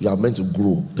you, you are meant to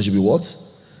grow. There should be what?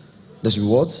 There should be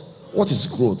what? What is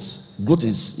growth? Growth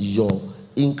is your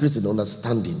increase in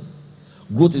understanding.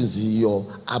 Growth is your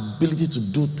ability to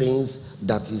do things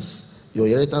that is your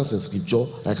inheritance in scripture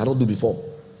that I cannot do before.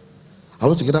 Are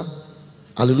we together?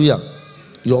 Hallelujah.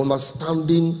 Your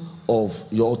understanding of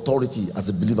your authority as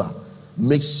a believer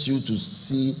makes you to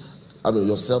see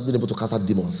yourself being able to cast out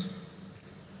demons.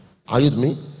 Are you with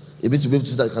me? It means to be able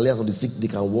to see that you can lay hands on the sick, they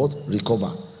can what?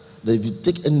 Recover. That if you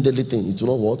take any deadly thing, it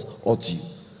will not what? Hurt you.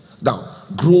 Now,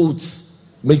 growth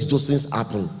makes those things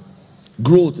happen.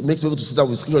 Growth makes you able to sit down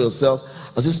with scripture yourself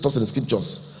and see stuff in the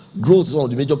scriptures. Growth is one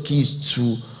of the major keys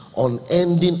to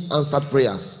unending answered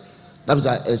prayers. That means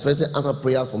I experiencing answered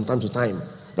prayers from time to time.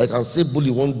 Like I can say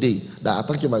bully one day that I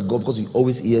thank you, my God, because you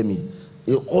always hear me.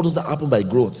 All those that happen by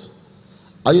growth.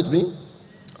 Are you with me?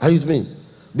 Are you with me?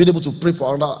 Being able to pray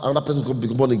for another person to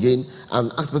become born again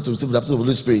and ask person to receive the baptism of the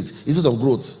Holy Spirit is just on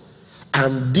growth.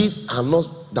 And these are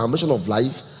not dimension of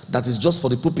life that is just for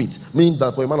the pulpit, meaning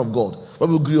that for a man of God.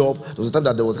 When we grew up, there was a time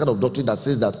that there was a kind of doctrine that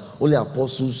says that only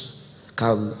apostles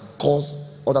can cause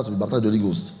others to be baptized with the Holy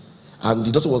Ghost. And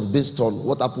the doctrine was based on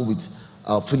what happened with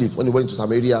Philip when he went to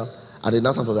Samaria, and then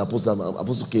after the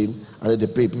apostle came, and then they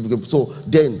prayed. People came. So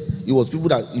then it was people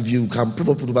that if you can pray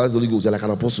for people to baptize the Holy Ghost, you're like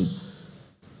an apostle.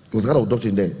 It was a kind of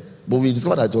doctrine there. But we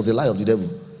discovered that it was a lie of the devil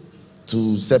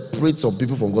to separate some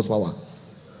people from God's power.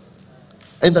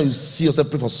 Anytime you see yourself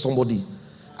pray for somebody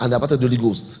and they're about the Holy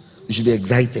Ghost, you should be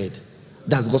excited.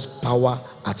 That's God's power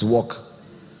at work.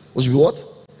 You should be what?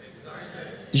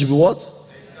 Excited. You should be what? Excited.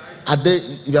 And then,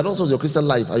 if you are not so in your Christian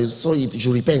life and you saw it, you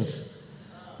should repent.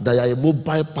 That you are a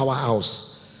mobile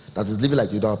powerhouse that is living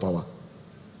like you don't have power.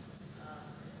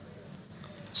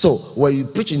 So, when you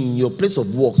preach in your place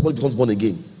of work, somebody becomes born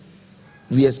again.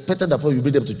 We expected that before you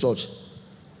bring them to church,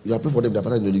 you are praying for them, they are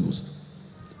baptized in the Holy Ghost.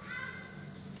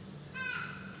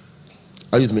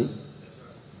 Are you with me?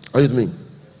 Are you with me?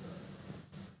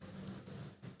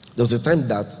 There was a time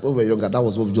that when we were younger, that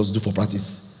was what we just do for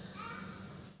practice.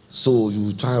 So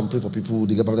you try and pray for people,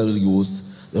 they get baptized in the Holy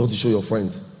Ghost, they want to show your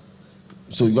friends.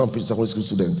 So you go and preach to secondary school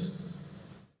students.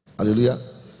 Hallelujah.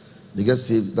 They get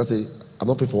saved. That's it. I'm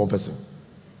not praying for one person.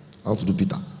 I want to do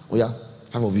Peter. Oh yeah,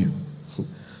 5 of you.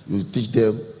 You teach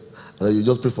them, and then you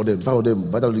just pray for them. 5 of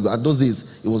them. And those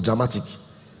days, it was dramatic.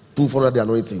 People follow the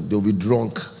anointing. They will be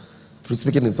drunk,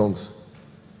 speaking in tongues.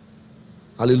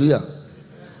 Hallelujah.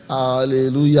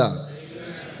 Hallelujah.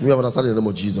 We have understanding in the name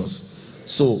of Jesus.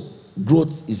 So,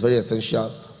 growth is very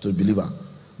essential to the believer.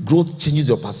 Growth changes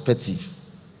your perspective.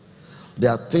 There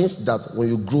are things that when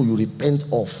you grow, you repent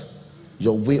of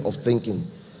your way of thinking.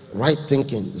 Right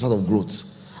thinking is part of growth.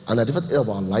 And there are different areas of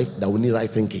our life that we need right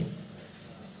thinking.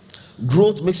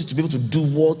 Growth makes you to be able to do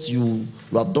what you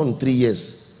have done in 3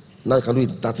 years. Now you can do it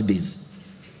in 30 days.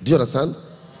 Do you understand?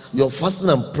 Your fasting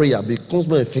and prayer becomes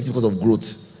more effective because of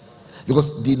growth.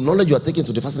 Because the knowledge you are taking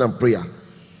to the fasting and prayer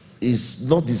is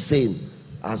not the same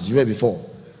as you were before.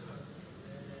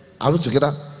 Are we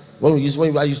together? When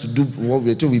I used to do what we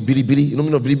were doing with bili bili, you know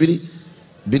me, bili bili?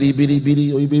 Bili bili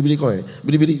bili, or bili bili coin.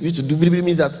 Bili bili, we used to do bili bili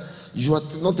means that you are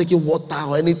not taking water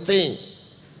or anything.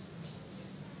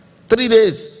 3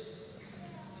 days.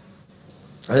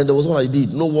 And then there was what I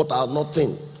did. No water,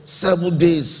 nothing. 7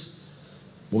 days.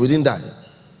 But we didn't die.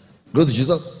 Glory to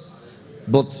Jesus.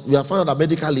 But we have found out that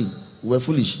medically we were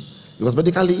foolish. Because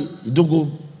medically, you don't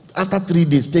go after 3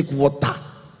 days, take water.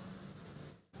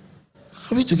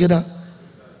 Are we together?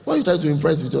 Why are you trying to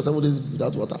impress with your 7 days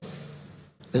without water?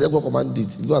 I said, God commanded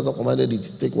it. If God has not commanded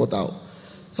it, take water out.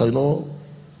 So, you know,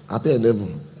 appear in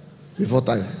heaven before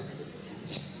time.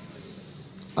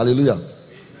 Hallelujah.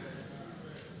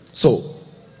 So,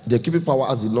 the keeping power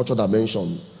has the nurture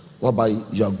dimension, whereby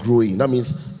you are growing. That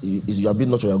means you are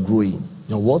being nurtured, you are growing.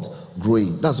 You are what?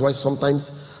 Growing. That's why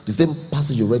sometimes the same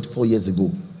passage you read 4 years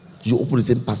ago, you open the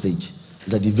same passage,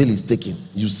 it's like the veil is taken.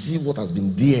 You see what has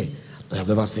been there that you have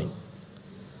never seen.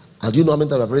 And do you know how many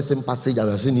times I have read the same passage and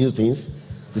I have seen new things?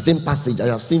 The same passage, I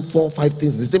have seen 4 or 5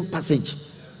 things, the same passage.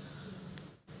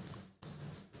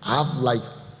 I have like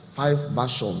 5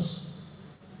 versions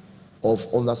of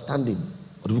understanding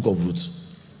of the book of Ruth.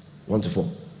 1 to 4.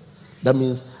 That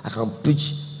means I can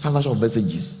preach 5 versions of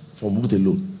messages from Ruth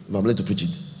alone if I'm learning to preach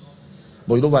it.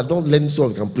 But you know, I don't learn so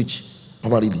I can preach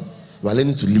primarily. We are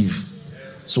learning to live.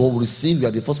 So when we receive, we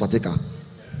are the first partaker.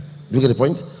 Do you get the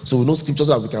point? So we know scriptures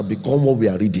so that we can become what we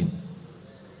are reading.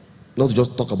 Not to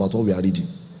just talk about what we are reading.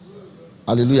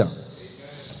 Hallelujah.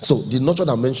 So the nurture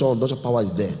dimension, nurture power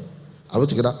is there. Are we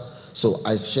together? So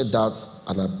I shared that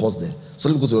and I paused there. So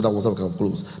let me go to the other one so we can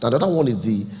close. Now the other one is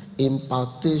the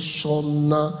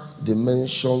impartational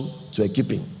dimension to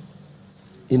equipping.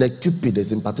 In equipping,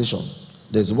 there's impartation.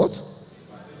 There's what?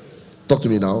 Talk to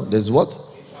me now. There's what?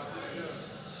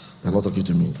 You're not talking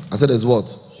to me. I said there's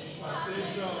what?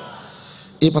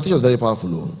 Impartation is very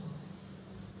powerful.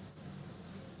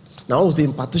 Now when we say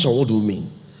impartation, what do we mean?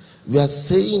 We are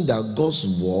saying that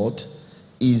God's word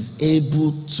is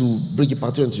able to bring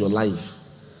impartation into your life.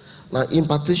 Now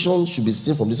impartation should be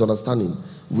seen from this understanding.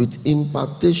 With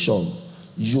impartation,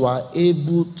 you are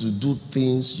able to do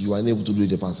things you are unable to do in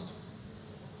the past.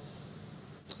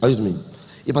 Are you with me?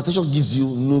 Impartation gives you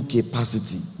new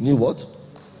capacity. New what?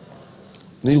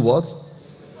 New what?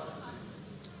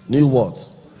 New what?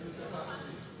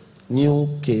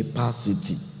 New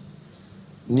capacity.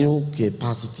 New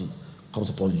capacity comes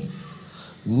upon you.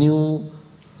 New,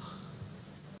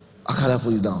 how can I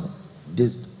put it down?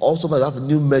 There's also you have a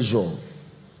new measure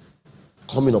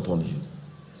coming upon you.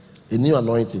 A new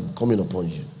anointing coming upon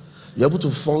you. You're able to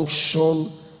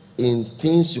function in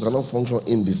things you cannot function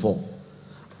in before.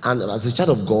 And as a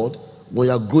child of God, when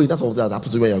you are growing, that's something that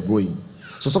happens when you are growing.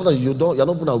 So sometimes you're not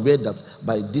even aware that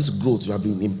by this growth you have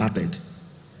been imparted.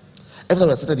 Every time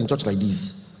we are seated in church like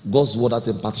this, God's word has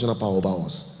impartational power over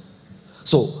us.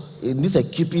 So in this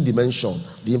equipping dimension,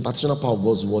 the impartational power of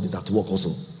God's word is at work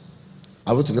also.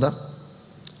 Are we together?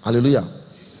 Hallelujah.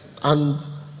 And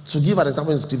to give an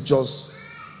example in scriptures,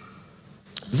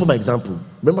 before my example,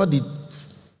 remember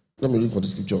let me read for the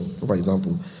scripture for my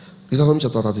example. Deuteronomy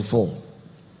chapter 34.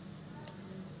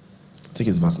 I think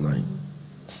it's verse 9.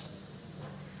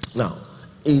 Now,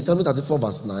 in Deuteronomy 34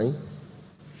 verse 9,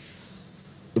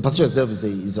 impartation itself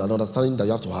is an understanding that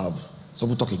you have to have. Some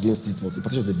people talk against it, but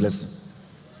impartation is a blessing.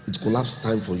 It collapses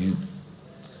time for you.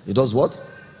 It does what?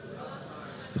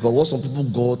 Because what some people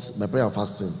got by prayer and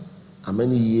fasting, and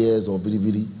many years of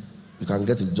bidi, you can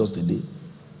get it just a day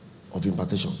of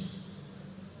impartation.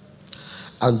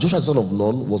 And Joshua the son of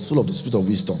Nun was full of the spirit of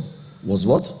wisdom. Was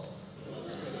what?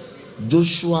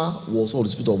 Joshua was full of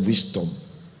the spirit of wisdom,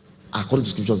 according to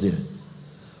scriptures there.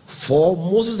 For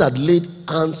Moses had laid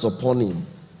hands upon him.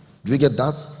 Do we get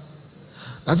that?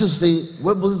 That is to say,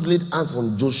 when Moses laid hands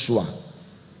on Joshua,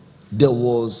 there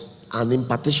was an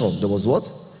impartation. There was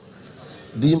what?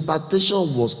 The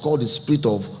impartation was called the spirit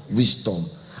of wisdom.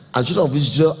 And children of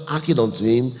Israel hearkened unto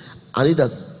him, and it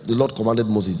as the Lord commanded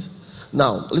Moses.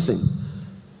 Now, listen.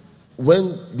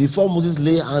 Before Moses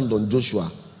laid hand on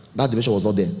Joshua, that dimension was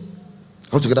not there.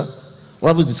 All together? What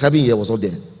I was describing here was not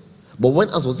there. But when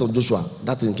hands was on Joshua,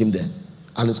 that thing came there.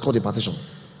 And it's called impartation.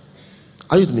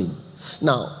 Are you with me?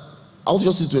 Now, I want you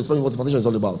just to explain what impartation is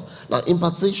all about. Now,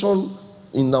 impartation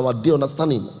in our day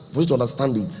understanding, for you to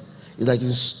understand it, is like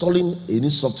installing a new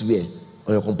software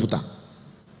on your computer.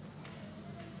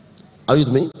 Are you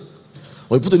with me?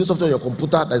 When you put a new software on your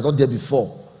computer that is not there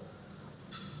before,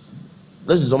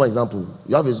 let's use a normal example.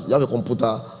 You have a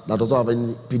computer that doesn't have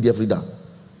any PDF reader.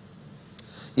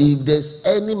 If there's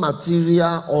any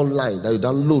material online that you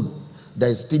download that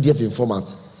is PDF in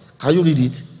format, can you read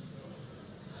it?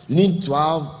 You need to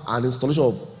have an installation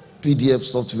of PDF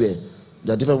software.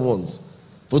 There are different ones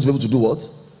for you to be able to do what?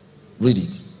 Read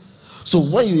it. So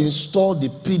when you install the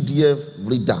PDF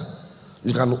reader,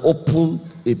 you can open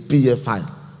a PDF file.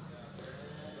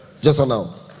 Just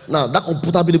now. Now that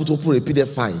computer being able to open a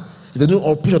PDF file is a new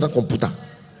operation of that computer.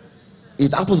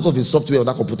 It happens because of the software on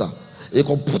that computer. A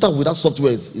computer without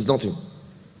software is nothing.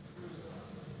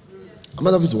 Am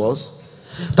I talking to us?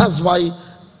 That's why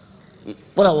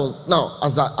what I was now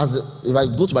if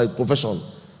I go to my profession,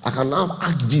 I can have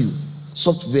ArcView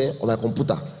software on my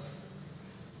computer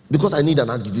because I need an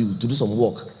ArcView to do some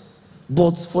work.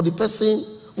 But for the person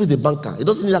who is the banker, he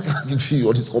doesn't need an ArcView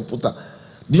on his computer.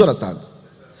 Do you understand?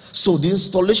 So the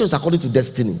installation is according to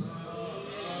destiny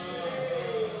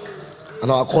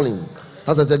and our calling.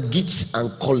 That's like the gifts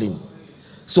and calling.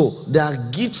 So there are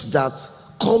gifts that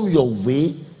come your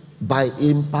way by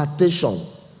impartation.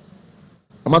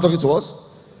 Am I talking to us?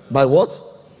 By what?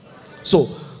 So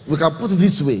we can put it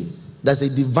this way. There's a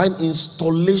divine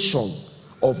installation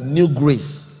of new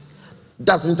grace.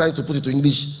 That's me trying to put it to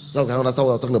English so we can understand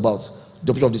what I'm talking about.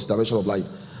 The option of this dimension of life.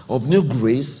 Of new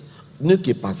grace, new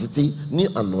capacity, new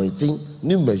anointing,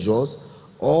 new measures,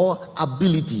 or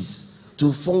abilities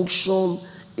to function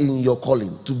in your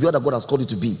calling, to be what God has called you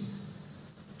to be,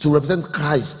 to represent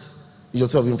Christ in your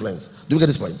self-influence. Do you get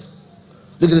this point?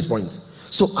 Do you get this point?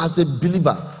 So as a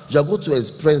believer, you are going to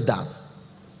experience that.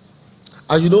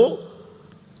 And you know,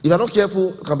 if you are not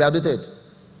careful, you can be outdated.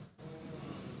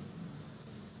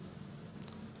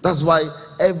 That's why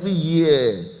every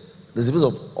year there's a bit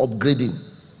of upgrading.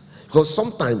 Because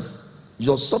sometimes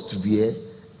your software,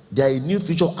 there are a new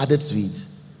feature added to it.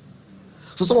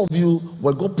 So some of you,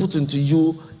 when God put into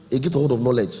you a gift of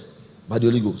knowledge by the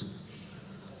Holy Ghost,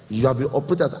 you have been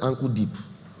operated at ankle deep.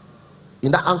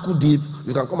 In that ankle deep,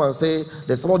 you can come and say,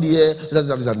 there's somebody here, this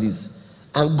and this.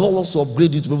 And God wants to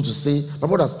upgrade you to be able to say, my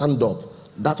brother, stand up.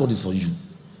 That one is for you.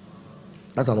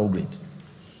 That's an upgrade.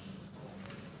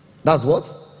 That's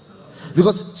what?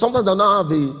 Because sometimes they now have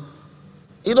the,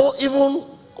 you know, even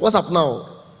WhatsApp now,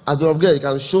 as the upgrade, you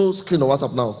can show screen on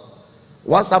WhatsApp now.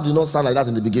 WhatsApp did not sound like that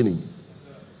in the beginning.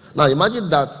 Now imagine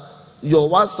that your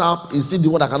WhatsApp is still the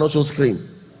one that cannot show screen.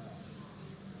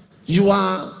 You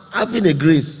are having a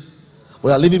grace, but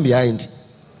you are leaving behind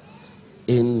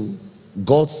in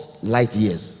God's light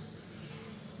years.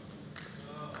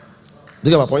 Do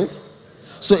you get my point?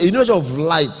 So a new measure of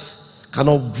light can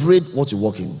upgrade what you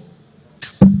work in.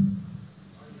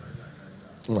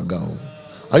 Oh my God.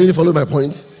 Are you following my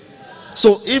point?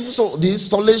 So if so, the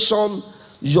installation,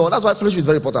 that's why fellowship is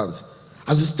very important.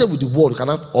 As you stay with the word, you can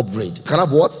have upgrade. You can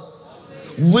have what?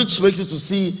 Which makes you to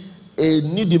see a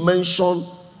new dimension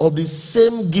of the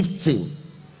same gifting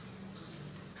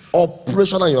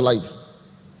operational in your life.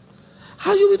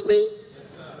 Are you with me?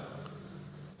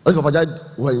 Let's Papa Jad,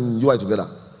 when you are together.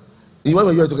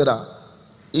 When you are together,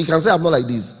 you can say I'm not like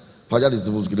this. Papa Jad is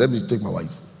the most. Let me take my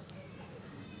wife.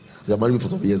 They are married me for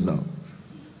some years now.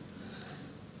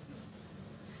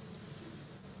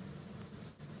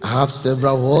 I have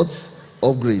several words.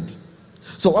 Upgrade.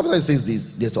 So what I'm says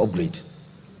this, there's upgrade.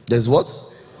 There's what?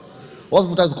 What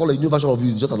people try to call a new version of you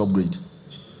is just an upgrade.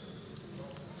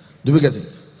 Do we get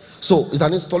it? So it's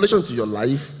an installation to your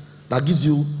life that gives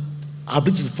you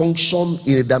ability to function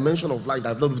in a dimension of life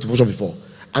that I've not been able to function before.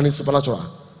 And it's supernatural.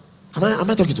 Am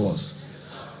I talking to us?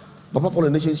 Papa Paul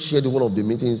and Nation shared in one of the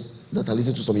meetings that I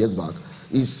listened to some years back.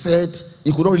 He said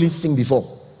he could not really sing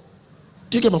before.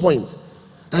 Do you get my point?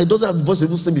 That he doesn't have the voice to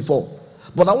even sing before.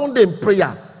 But I one day in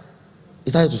prayer, he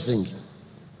started to sing.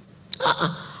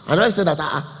 And I said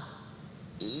that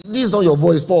this is not your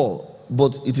voice, Paul,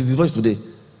 but it is his voice today.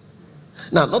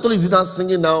 Now, not only is he not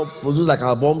singing now, produced like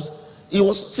our bombs, he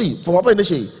was, see, for Papa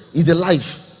Nation, he's a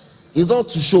life. It's not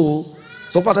to show.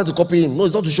 Some people try to copy him. No,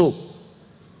 it's not to show.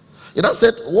 He now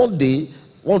said one day,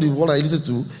 one of the one I listened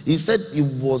to, he said he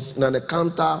was in an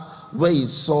encounter where he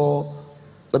saw,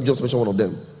 let me just mention one of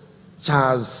them,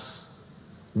 Charles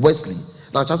Wesley.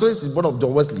 Now, Charles Wesley is one of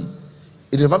John Wesley.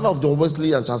 In the revival of John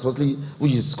Wesley and Charles Wesley,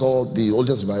 which is called the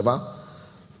oldest revival,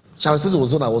 Charles Wesley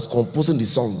was the one that was composing the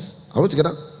songs. Are we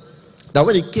together? That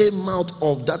when he came out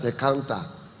of that encounter,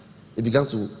 he began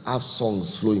to have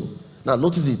songs flowing. Now,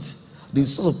 notice it. The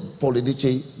songs of Paul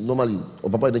Edeche normally, or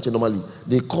Papa Edeche normally,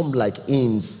 they come like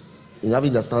hymns in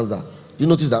having their stanza. Do you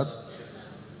notice that?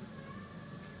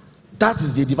 That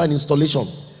is the divine installation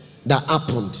that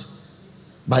happened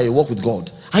by a walk with God.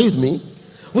 Are you with me?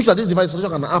 Which this divine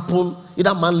installation can happen,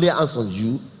 either man lay hands on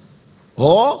you,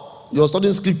 or you're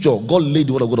studying scripture, God laid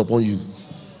the word of God upon you.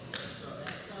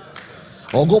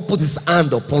 Or God put his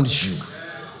hand upon you.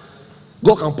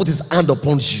 God can put his hand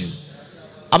upon you.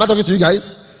 Am I talking to you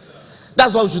guys?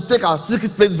 That's why we should take our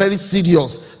secret place very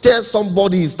serious. Tell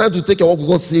somebody it's time to take your walk with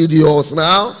God serious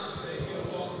now.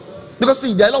 Because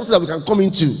see, there are a lot of things that we can come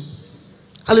into.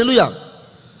 Hallelujah.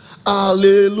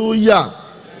 Hallelujah.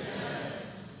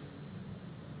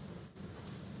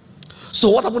 So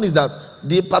what happened is that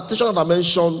the impartation that I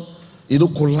mentioned,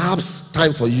 collapse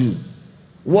time for you.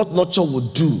 What nurture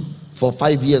would do for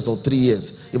 5 years or 3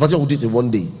 years, impartation would do it in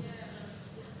one day.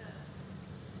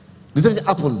 The same thing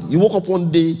happened. You woke up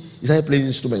one day, you started playing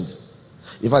instruments.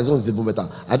 In fact, it's even better.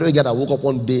 I don't get that I woke up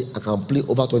one day, I can play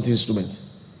over 20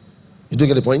 instruments. You don't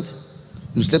get the point?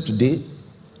 You slept today,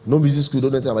 no music school,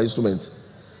 don't know anything about instruments.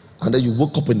 And then you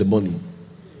woke up in the morning,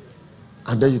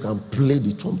 and then you can play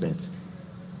the trumpet.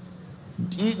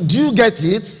 Do you get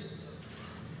it?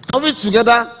 Are we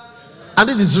together? And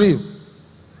this is real.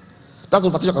 That's what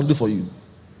impartation can do for you.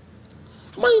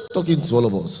 Am I talking to all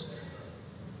of us?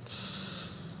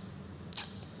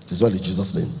 It is well in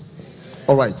Jesus' name.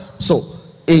 All right. So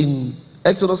in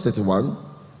Exodus 31,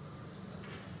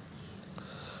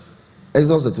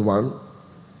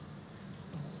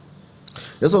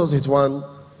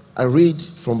 I read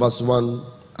from verse 1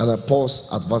 and I pause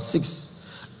at verse 6.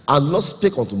 And Lord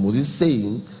spake unto Moses,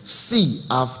 saying, See,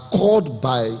 I have called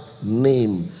by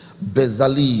name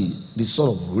Bezalel, the son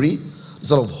of Uri, the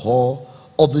son of Hur,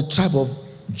 of the tribe of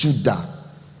Judah,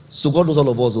 So God knows all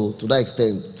of us, to that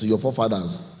extent, to your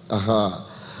forefathers.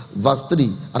 Verse 3.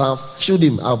 And I have filled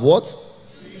him. I have what?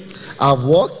 I have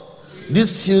what?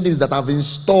 These fillings that have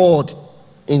installed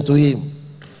into him.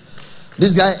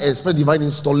 This guy experienced divine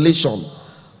installation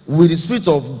with the Spirit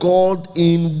of God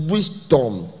in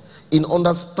wisdom, in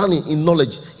understanding, in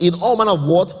knowledge, in all manner of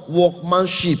what?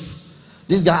 Workmanship.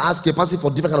 This guy has capacity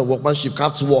for different kind of workmanship,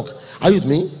 craft work. Are you with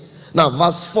me? Now,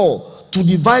 verse 4. To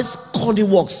devise cunning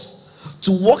works,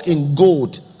 to work in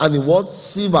gold and in what?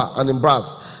 Silver and in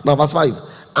brass. Now, verse 5.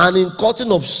 And in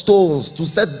cutting of stones to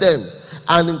set them,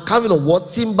 and in carving of what?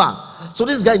 Timber. So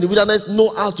this guy in the wilderness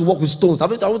know how to work with stones.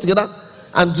 Have you together?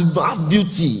 And to have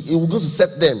beauty, he will go to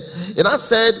set them. And I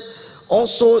said,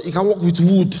 also he can work with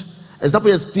wood.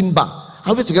 Example is timber.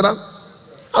 Have you together?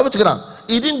 Have you together?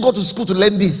 He didn't go to school to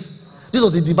learn this. This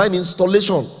was the divine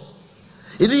installation.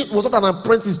 He was not an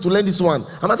apprentice to learn this one.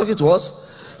 Am I talking to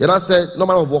us? And I said, no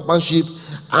manner of workmanship.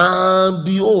 And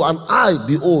behold, and I,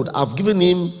 behold, I've given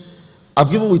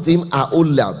with him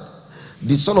Aholiab,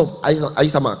 the son of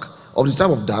Ahisamach, of the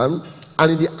tribe of Dan,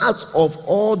 and in the hearts of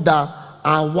all that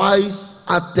are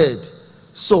wise-hearted.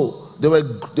 So there was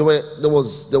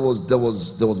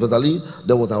Bezalel,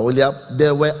 there was Aholiab,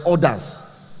 there were others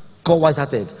called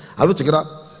wise-hearted. Are we together?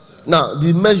 Now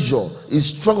the measure is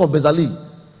strong of Bezalel.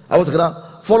 Are we together?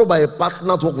 Followed by a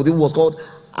partner to work with him who was called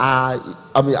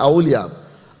Aholiab,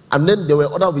 and then there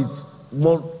were other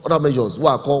measures who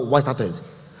are called wise-hearted.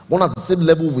 One at the same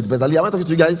level with Bezalel. Am I talking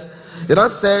to you guys? And I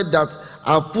said that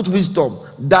I've put wisdom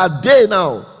that they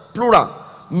now, plural,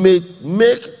 may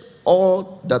make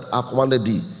all that I've commanded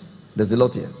thee. There's a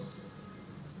lot here.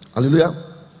 Hallelujah.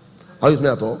 Are you with me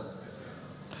at all?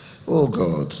 Oh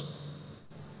God.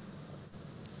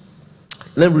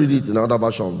 Let me read it in another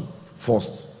version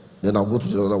first. Then I'll go to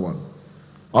the other one.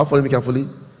 Are you following me carefully?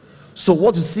 So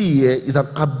what you see here is an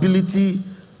ability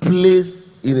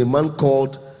placed in a man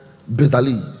called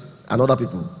Bezalel and other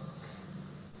people.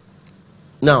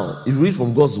 Now, if you read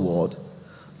from God's word,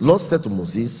 Lord said to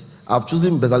Moses, I have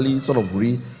chosen Bezalel, son of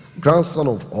Uri, grandson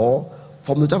of Hur,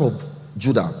 from the tribe of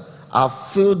Judah. I have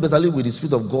filled Bezalel with the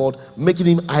Spirit of God, making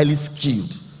him highly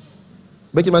skilled.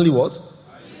 Making him highly what?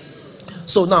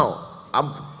 So now, I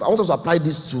want us to apply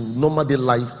this to normal day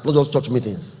life, not just church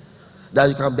meetings. That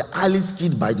you can be highly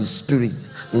skilled by the Spirit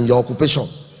in your occupation.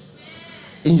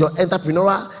 In your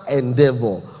entrepreneurial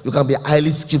endeavor, you can be highly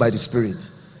skilled by the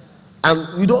Spirit. And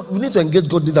we need to engage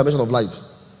God in this dimension of life.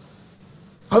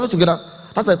 Are we together?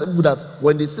 That's why I tell people that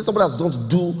when they say somebody has gone to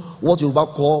do what you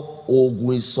call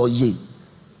Ogunsoye.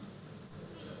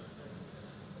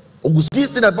 This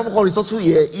thing that people call resourceful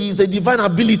here is a divine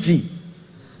ability.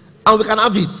 And we can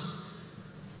have it.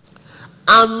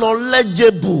 And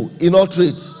knowledgeable in all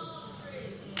traits.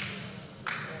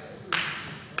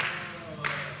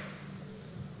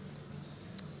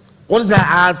 What this guy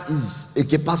has is a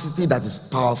capacity that is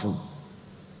powerful.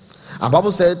 And the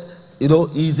Bible said,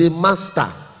 he's a master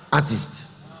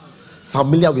artist,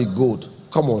 familiar with gold.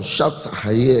 Come on, shout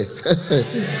here.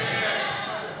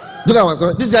 Look at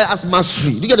what this guy has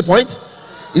mastery. Do you get the point?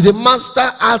 He's a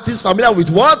master artist, familiar with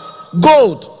what?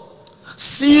 Gold,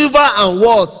 silver, and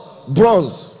what?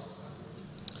 Bronze.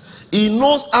 He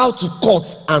knows how to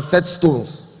cut and set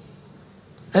stones.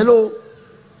 Hello.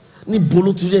 Need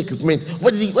volunteer equipment.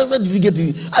 Where did you get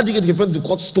how did you get the equipment to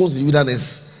cut stones in the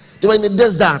wilderness? They were in the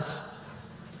desert.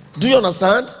 Do you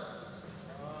understand?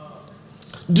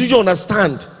 Do you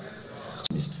understand?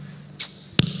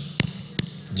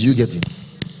 Do you get it?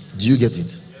 Do you get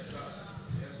it?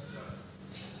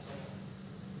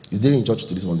 Is there in church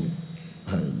this morning?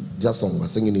 That song, we're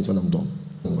singing it when I'm done.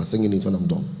 We're singing it when I'm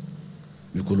done.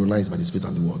 We're colonized by the Spirit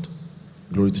and the Word.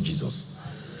 Glory to Jesus.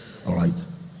 All right.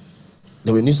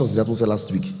 There were new songs in the atmosphere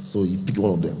last week, so he picked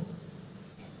one of them.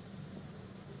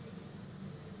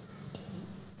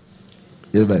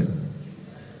 Amen.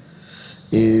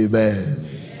 Amen.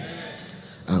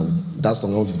 And that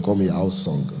song I wanted to call me a house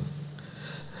song.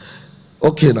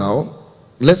 Okay, now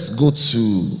let's go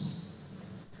to.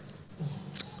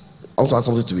 I want to add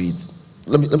something to it.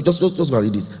 Let me just go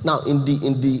read it. Now in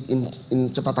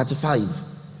chapter 35,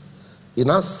 it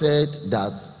now said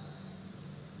that.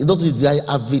 It's not his very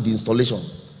avid installation.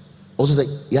 Also, said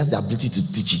he has the ability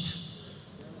to teach it.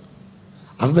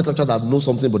 I've met lecturers that know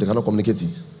something but they cannot communicate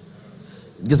it.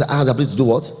 Just I have the ability to do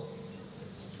what?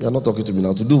 You are not talking to me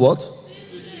now. To do what?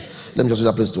 Let me just read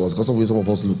that place to us because some of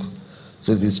us look.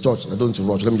 So it's his church. I don't need to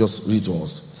rush. Let me just read it to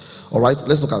us. All right,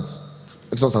 let's look at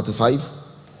Exodus 35,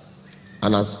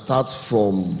 and I'll start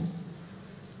from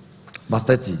verse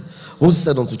 30. Moses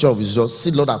said unto the children of Israel,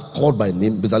 see, Lord, hath called by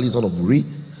name Bezalel, son of Uri,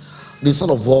 the son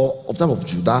of Hur, of the tribe of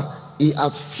Judah, he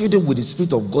hath filled him with the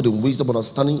Spirit of God in wisdom,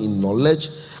 understanding, in knowledge,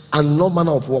 and no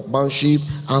manner of workmanship,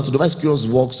 and to devise curious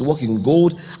works, to work in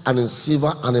gold and in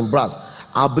silver and in brass.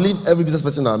 I believe every business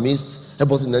person in our midst,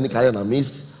 every person in any career in our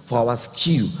midst, for our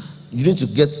skill, you need to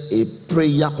get a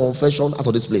prayer confession out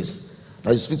of this place.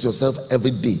 That you speak to yourself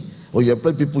every day. Or you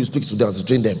employ people, you speak to them as you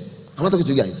train them. I'm not talking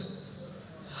to you guys.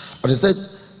 And he said,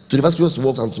 to devise curious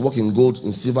works, and to work in gold,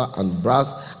 in silver and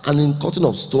brass, and in cutting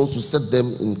of stones, to set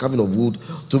them in carving of wood,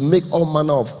 to make all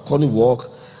manner of cunning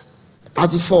work.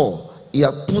 34. He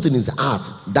had put in his heart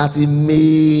that he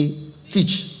may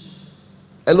teach.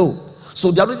 Hello.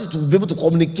 So the ability to be able to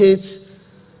communicate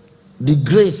the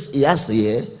grace he has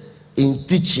here in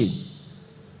teaching.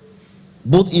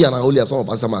 Both he and I only have some of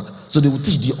Pastor Mark. So they will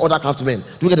teach the other craftsmen.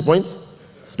 Do you get the point?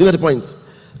 Do you get the point?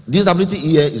 This ability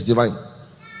here is divine.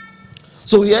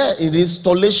 So here in the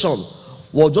installation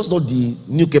was just not the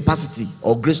new capacity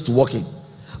or grace to work in,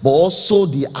 but also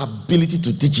the ability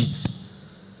to teach it.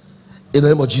 In the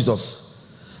name of Jesus.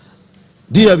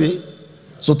 Do you hear me?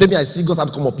 So tell me, I see God's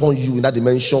hand come upon you in that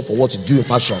dimension for what you do in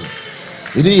fashion.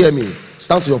 You didn't hear me?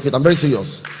 Stand to your feet. I'm very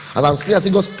serious. As I'm speaking, I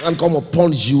see God's hand come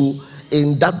upon you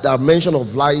in that dimension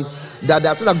of life. That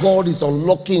there are things that God is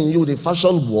unlocking in you in the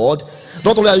fashion world.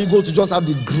 Not only are you going to just have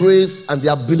the grace and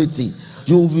the ability,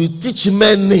 you will teach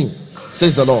many,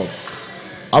 says the Lord.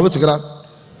 Are we together?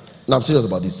 Now I'm serious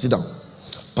about this. Sit down.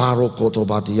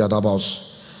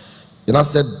 And I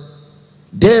said,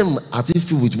 them are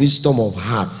filled with wisdom of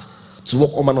heart to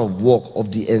work all manner of work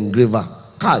of the engraver,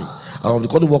 Kai, and of the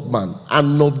cunning workman,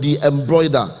 and of the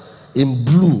embroider in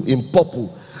blue, in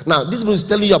purple. Now, this book is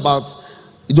telling you about,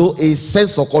 a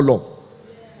sense for color.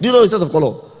 Do you know a sense of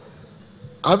color?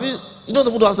 Have you know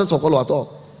some people don't have sense for color at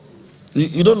all?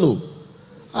 You don't know?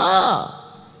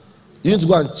 You need to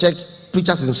go and check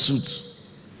preachers in suits.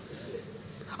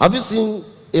 Have you seen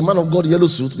a man of God in yellow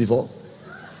suit before?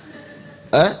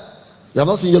 You have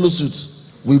not seen yellow suit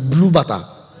with blue butter.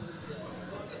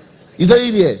 Is that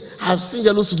in here? I have seen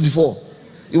yellow suit before.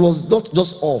 It was not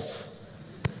just off.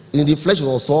 In the flesh it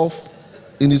was off.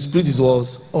 In the spirit it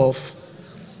was off.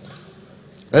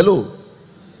 Hello.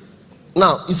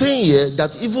 Now, he's saying here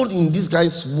that even in this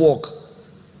guy's work,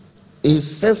 a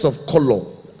sense of color.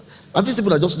 Have you seen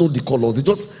people that just know the colors? They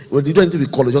just, when they do anything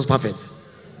with color, just perfect.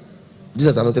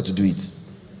 Jesus anointed to do it.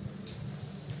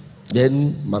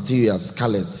 Then materials,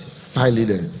 scarlet, fine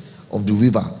linen of the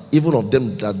weaver, even of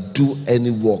them that do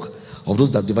any work, of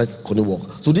those that devise cunning work.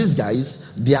 So these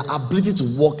guys, their ability to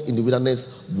walk in the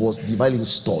wilderness was divinely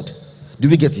installed. Do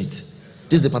we get it?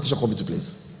 This is the partition coming to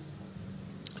place.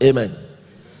 Amen.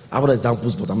 I have other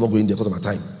examples, but I'm not going there because of my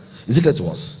time. Is it clear to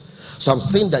us? So I'm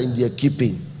saying that in their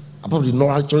keeping, above the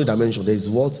natural dimension, there is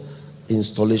what?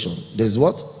 Installation. There is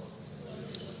what?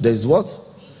 There is what?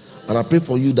 And I pray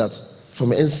for you that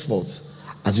from henceforth,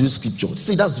 as you use scripture.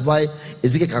 See, that's why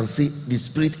Ezekiel can say, the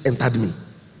Spirit entered me.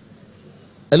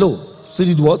 Hello?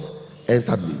 Spirit did what?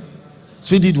 Entered me.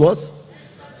 Spirit did what?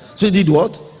 Spirit did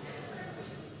what?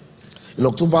 In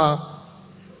October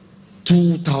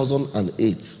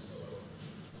 2008.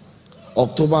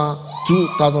 October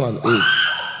 2008.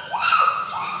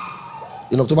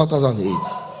 In October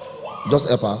 2008. Just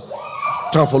help her.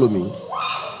 Try and follow me.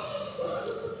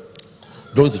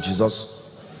 Glory to Jesus.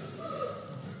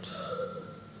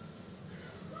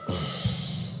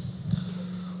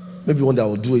 Maybe one day I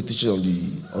will do a teaching on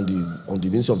the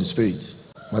ministry of the Spirit,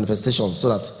 manifestation, so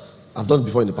that I've done it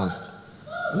before in the past.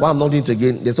 Why I'm not doing it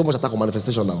again? There's so much attack on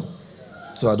manifestation now,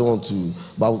 so I don't want to.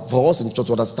 But for us in church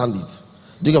to understand it,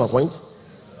 do you get my point?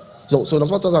 So in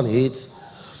 2008,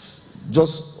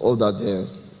 just all that there.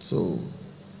 So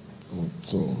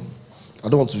I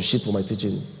don't want to shit for my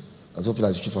teaching. I don't feel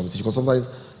like shit for my teaching because sometimes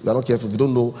we are not careful. We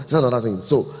don't know. It's another thing.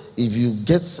 So if you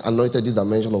get anointed this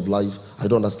dimension of life, I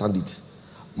don't understand it.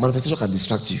 Manifestation can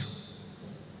distract you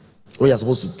when you're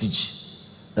supposed to teach,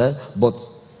 but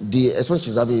the experience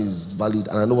she's having is valid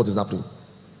and I know what is happening,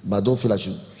 but I don't feel I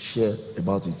should share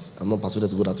about it. I'm not persuaded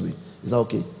to go that way. Is that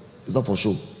okay? It's not for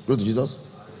show. Glory to Jesus.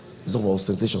 It's not for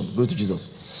ostentation. Glory to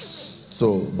Jesus.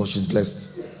 So, but she's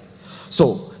blessed.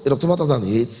 So in October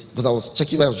 2008, because I was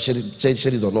checking if I should share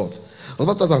this or not.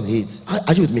 October 2008,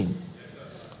 are you with me?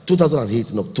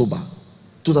 2008 in October,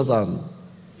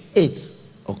 2008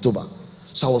 October.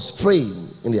 So I was praying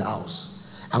in the house,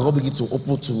 and God began to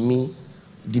open to me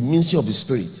the ministry of the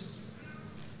Spirit.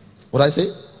 What do I say?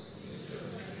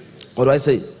 What do I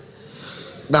say?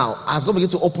 Now, as God began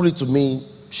to open it to me,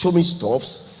 show me stuff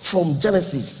from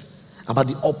Genesis about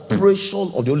the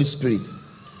operation of the Holy Spirit.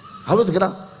 Are we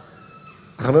together?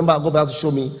 I remember God began to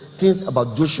show me things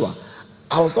about Joshua.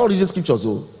 I was not reading scriptures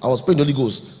though. I was praying the Holy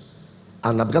Ghost,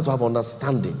 and I began to have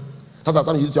understanding. That's the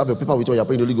time you need to have your paper with you when you're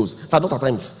praying the Holy Ghost. In fact, not at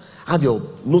times. Have your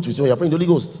note with you when you're praying the Holy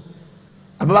Ghost.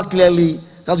 I remember clearly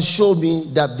that showed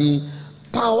me that the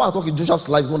power at work in Joshua's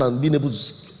life is more than being able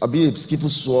to be a skillful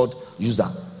sword user.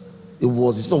 It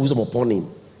was the spirit of wisdom upon him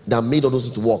that made all those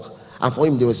things to work. And for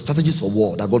him, there were strategies for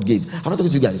war that God gave. I'm not talking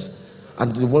to you guys.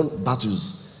 And they won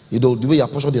battles. You know, the way you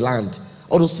apportioned the land.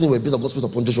 All those things were based on God's spirit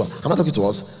upon Joshua. I'm not talking to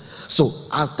us. So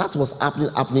as that was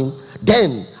happening,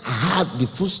 then I had the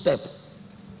footstep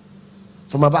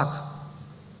from my back.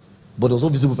 But there was no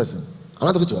visible person. I'm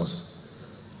not talking to us.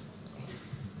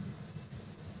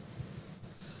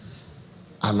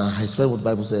 And I explained what the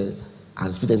Bible said, and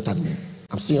the spirit entered me.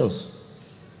 I'm serious.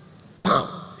 Bam!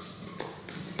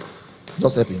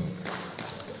 Just help him.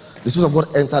 The spirit of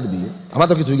God entered me. Am I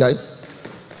talking to you guys?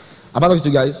 Am I talking to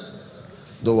you guys?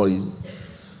 Don't worry.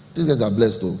 These guys are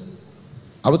blessed though.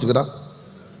 Are we together?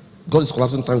 God is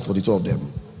collapsing times for the two of them.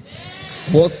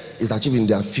 What is achieved in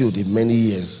their field in many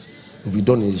years will be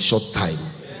done in a short time.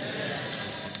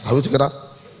 Are we together?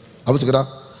 Are we together?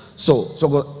 So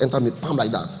God entered me, palm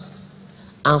like that.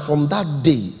 And from that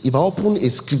day, if I open a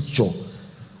scripture,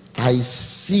 I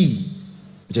see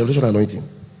generation anointing.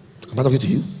 Am I talking to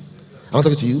you? Am I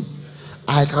talking to you?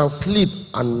 I can sleep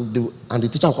and the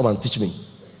teacher will come and teach me.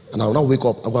 And I will now wake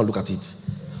up and go and look at it.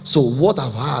 So what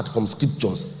I've heard from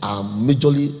scriptures are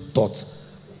majorly taught,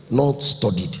 not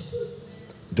studied.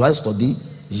 Do I study?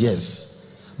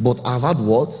 Yes. But I've had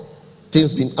what?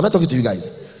 Things being, am I talking to you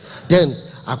guys? Then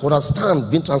I could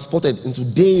understand being transported into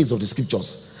days of the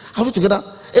scriptures. Are we together?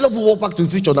 A lot of people walk back to the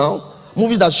future now.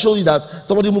 Movies that show you that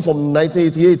somebody moved from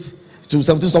 1988 to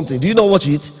 70 something. Do you not watch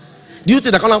it? Do you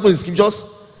think that can't happen in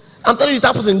scriptures? I'm telling you it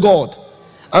happens in God.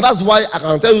 And that's why I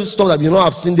can tell you stuff that you know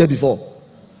I've seen there before.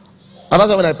 And that's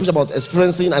why when I preach about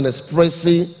experiencing and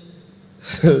expressing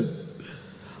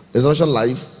resurrection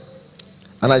life,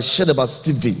 and I shared about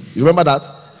Stephen. You remember that?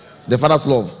 The Father's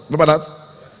love. Remember that?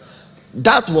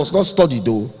 That was not studied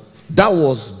though. That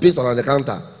was based on an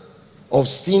encounter of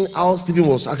seeing how Stephen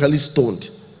was actually stoned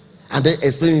and then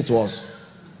explaining it to us.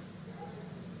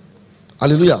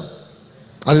 Hallelujah.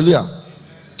 Hallelujah.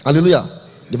 Hallelujah.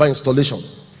 Divine installation.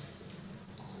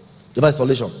 Divine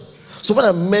installation. So when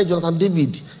I met Jonathan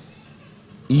David,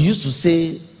 he used to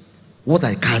say, what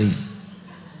I carry.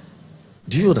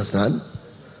 Do you understand?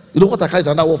 You know what I carry is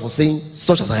another word for saying,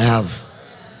 such as I have.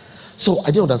 So I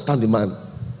didn't understand the man.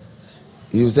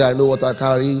 He would say, I know what I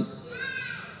carry.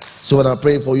 So when I'm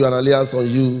praying for you and I lay hands on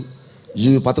you,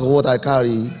 you partake of what I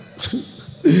carry.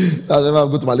 That's whenever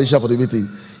I go to Malaysia for the meeting.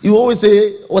 You always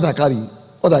say, what I carry.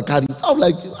 What I carry. So I'm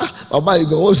like, Mama, you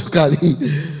go, what you carry?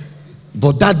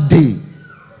 But that day,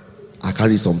 I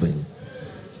carry something.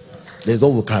 There's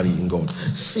all we carry in God.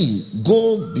 See,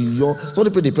 go beyond. Somebody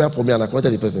prayed the prayer for me and I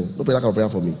corrected the person. Don't pray that kind of prayer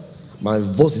for me. My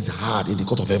voice is hard in the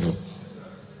court of heaven.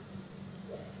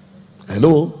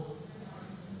 Hello?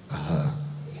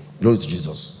 Glory to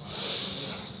Jesus.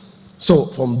 So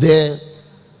from there,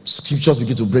 scriptures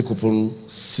begin to break open,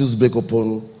 seals break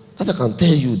open. As I can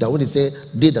tell you that when they say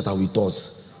they that are with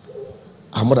us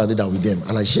are more than they that are with them,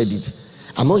 and I shared it.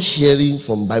 I'm not sharing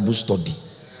from Bible study.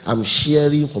 I'm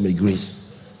sharing from a grace.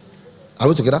 Are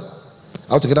we together?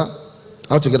 Are we together?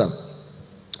 Are we together?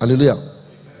 Hallelujah.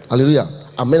 Hallelujah.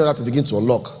 And many of that begin to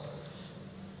unlock.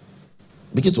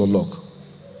 Begin to unlock.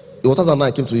 It was after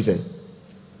I came to Ife.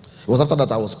 It was after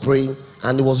that I was praying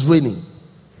and it was raining.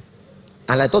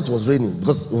 And I thought it was raining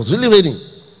because it was really raining.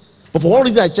 But for one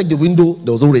reason I checked the window,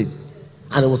 there was no rain.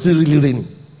 And it was still really raining.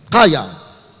 Kaya.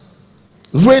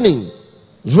 Raining.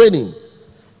 Raining.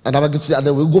 And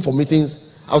then we'll go for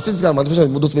meetings. I was sitting at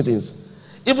manifestation in those meetings.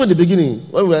 Even in the beginning,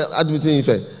 when we were at the meeting in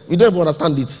Ife, we don't even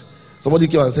understand it. Somebody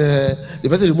came and said, the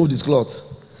person removed his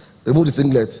cloth, removed the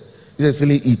singlet. He said,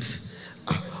 feeling it.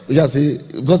 We just say,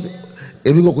 because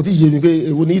if we go to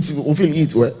eat, we need to feel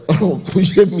it. Well,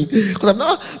 because I'm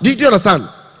not. Do you understand?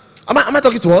 Am I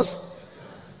talking to us?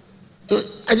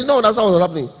 I didn't understand what was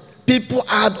happening. People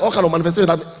had all kind of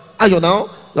manifestations. Are you now?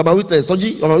 You're my witness.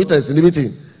 Soji, you're my witness in the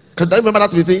meeting. Can you remember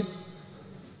that meeting?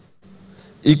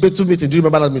 He paid 2 meetings. Do you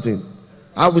remember that meeting?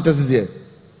 I have witnesses here.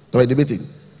 They were in the meeting.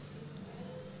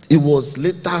 It was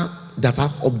later that I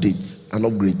have updates and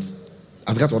upgrades.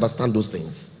 I've got to understand those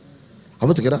things. Are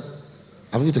we together?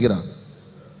 Are we together?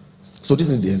 So this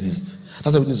is the exist.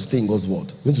 That's why we need to stay in God's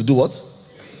word. We need to do what?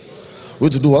 We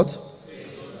need to do what?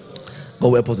 God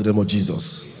will help us in the name of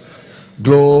Jesus.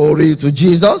 Glory to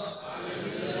Jesus.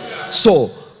 So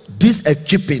this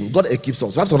equipping, God equips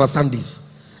us. We have to understand this.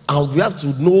 And we have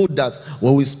to know that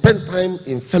when we spend time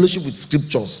in fellowship with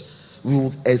scriptures, we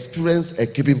will experience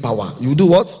equipping power. You do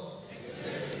what?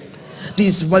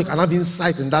 This is why you can have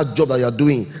insight in that job that you are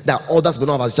doing that others may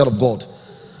not have as a child of God.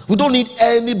 We don't need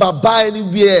any baba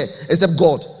anywhere except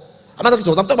God. I'm not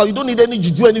talking about you don't need any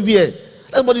juju anywhere.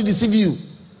 Let nobody deceive you.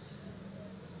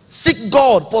 Seek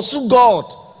God, pursue God,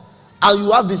 and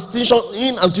you have distinction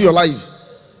in and to your life.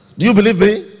 Do you believe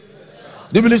me?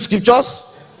 Do you believe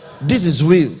scriptures? This is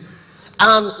real.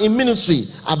 And in ministry,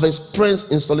 I've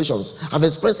experienced installations, I've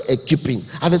experienced equipping,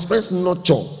 I've experienced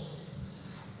nurture.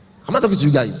 I'm not talking to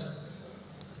you guys.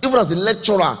 Even as a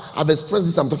lecturer, I've experienced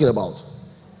this I'm talking about.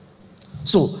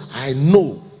 So I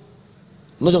know,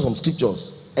 not just from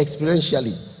scriptures,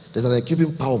 experientially, there's an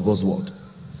equipping power of God's word.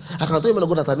 I can tell you, man of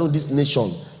God, that I know this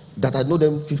nation, that I know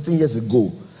them 15 years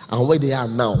ago, and where they are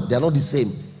now, they are not the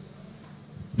same.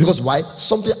 Because why?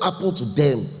 Something happened to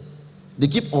them. They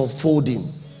keep unfolding.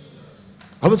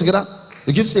 Are we together?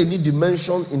 They keep saying new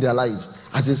dimension in their life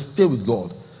as they stay with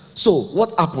God. So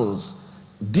what happens?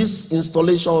 These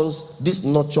installations, this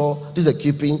nurture, this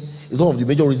equipping is one of the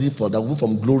major reasons for that move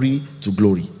from glory to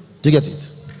glory. Do you get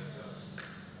it?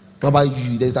 How about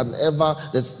you? There's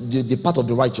the path of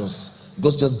the righteous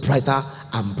goes just brighter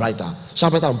and brighter,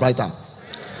 sharper and brighter.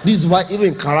 This is why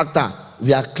even in character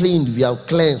we are cleaned, we are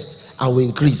cleansed, and we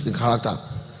increase in character.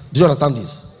 Do you understand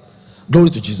this? Glory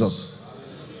to Jesus.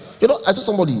 You know, I told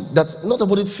somebody that not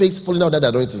everybody fakes falling out that they're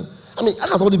anointing. I mean, how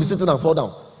can somebody be sitting and fall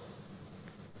down?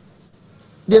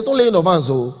 There's no laying of hands,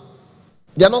 so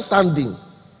they are not standing.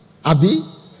 Abi?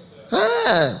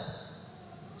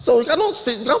 So you cannot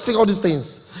say, you can't figure out these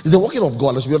things. It's the working of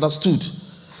God that should be understood.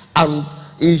 And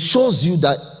it shows you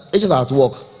that angels are at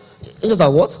work. Angels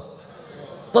are what?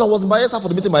 When I was in Bayelsa for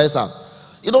the meeting in Bayelsa,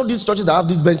 you know these churches that have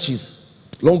these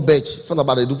benches, long bench, found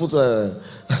about it, they put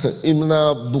in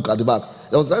a book at the back.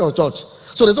 There was a church.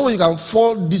 So there's no way you can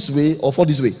fall this way or fall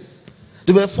this way.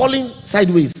 They were falling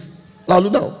sideways. Now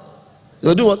look now. They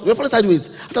were doing what? They were falling sideways.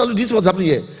 I said, look, this is what's happening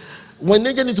here. When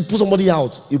angel need to pull somebody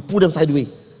out, you pull them sideways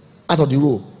out of the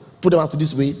row. Put them out to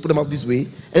this way, put them out this way.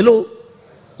 Hello?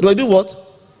 Do I do what?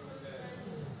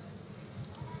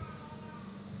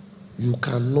 You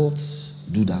cannot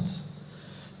do that.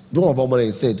 Don't about what I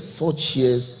said, 4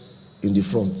 chairs in the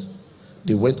front.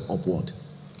 They went upward.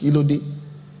 Kilo day.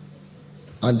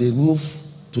 And they move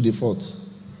to the front.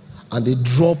 And they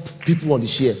drop people on the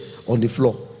chair, on the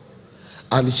floor.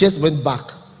 And the chairs went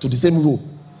back to the same row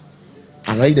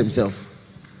and arranged themselves.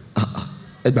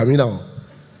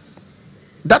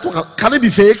 That one, can it be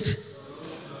faked?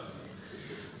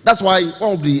 That's why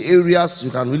one of the areas you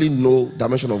can really know the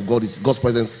dimension of God is God's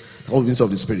presence, the witness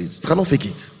of the Spirit. You cannot fake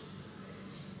it.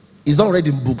 It's not read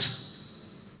in books.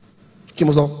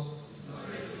 Kimoso?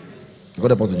 God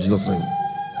help us in Jesus' name.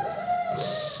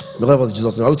 God help us in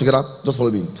Jesus' name. Are we together? Just follow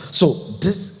me. So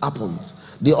this happens.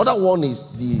 The other one is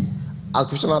the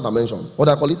artificial dimension. What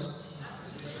do I call it?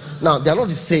 Now they are not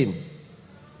the same.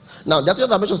 Now the other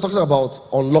dimension is talking about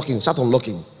unlocking. Shout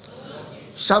unlocking.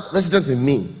 Shout resident in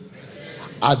me.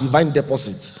 A divine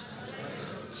deposit.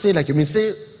 Say like you mean.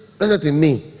 Say resident in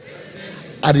me.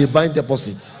 A divine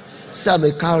deposit. Say I'm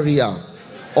a carrier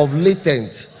of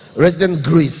latent resident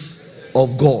grace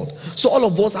of God. So all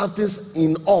of us have things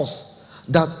in us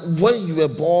that when you were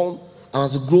born and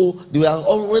as you grow, they were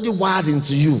already wired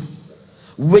into you,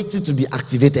 waiting to be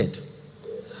activated.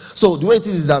 So the way it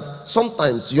is that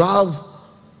sometimes you have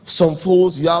some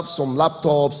phones, you have some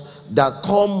laptops that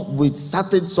come with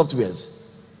certain softwares.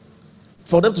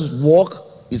 For them to work,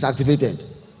 it's activated.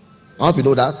 I hope you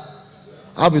know that.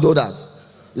 I hope you know that.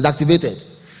 It's activated.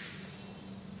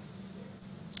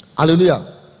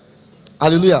 Hallelujah.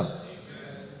 Hallelujah. Amen.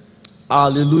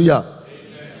 Hallelujah.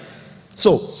 Amen.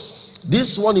 So,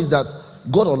 this one is that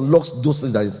God unlocks those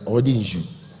things that is already in you.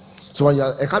 So when you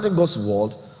are encountering God's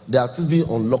word, there are things being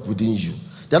unlocked within you.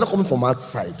 They are not coming from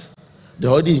outside. They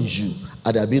are already in you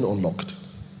and they are being unlocked.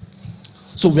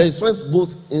 So we experience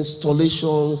both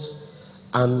installations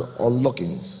and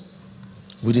unlockings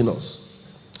within us.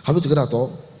 Have we together at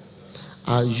all?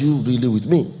 Are you really with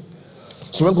me?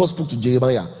 So when God spoke to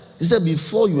Jeremiah, he said,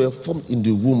 before you were formed in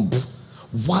the womb,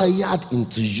 wired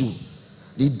into you,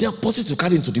 the deposit to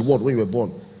carry into the world when you were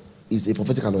born is a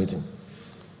prophetic anointing.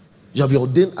 You have been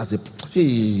ordained as a...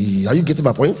 Hey, are you getting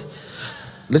my point?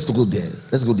 Let's go there.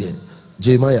 Let's go there.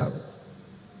 Jeremiah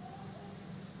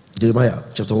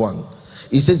chapter 1.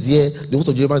 It says here, the words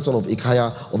of Jeremiah, son of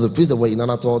Ikiah, of the priests that were in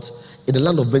Anatot, in the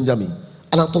land of Benjamin.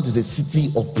 Anatot is a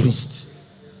city of priests.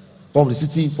 One of the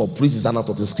city for priests is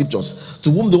Anatot in scriptures.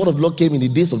 To whom the word of the Lord came in the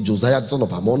days of Josiah, the son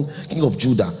of Ammon, king of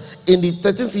Judah. In the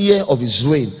 13th year of his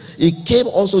reign, it came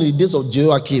also in the days of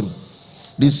Jehoiakim,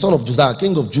 the son of Josiah,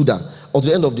 king of Judah, unto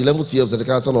the end of the 11th year of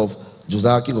Zedekiah, son of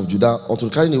Josiah, king of Judah, unto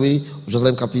the carrying away of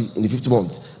Jerusalem captive in the 50th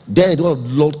month. Then the word of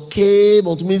the Lord came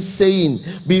unto me, saying,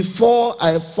 before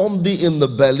I formed thee in the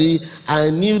belly, I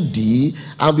knew thee,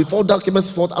 and before thou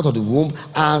camest forth out of the womb,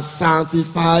 I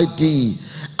sanctified thee,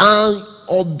 and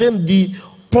ordained thee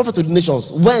prophet to the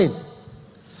nations. When?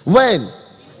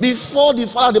 Before the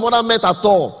father and the mother met at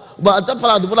all. But at that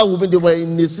father and the mother, they were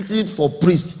in a city for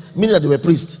priests, meaning that they were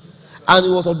priests. And it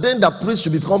was ordained that priests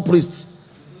should become priests.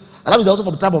 And that means also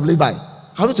from the tribe of Levi.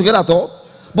 Are we together at all?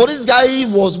 But this guy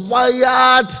was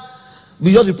wired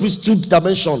beyond the priesthood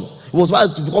dimension. He was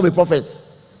wired to become a prophet.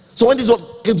 So when this one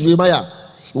came to Jeremiah,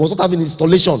 he was not having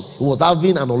installation, he was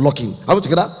having an unlocking. Are we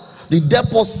together? The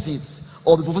deposits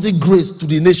of the prophetic grace to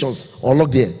the nations are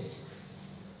unlocked there.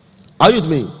 Are you with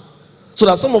me? So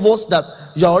there are some of us that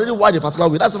you are already wired a particular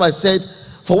way. That's why I said,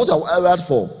 for what you are wired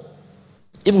for,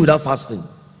 even without fasting,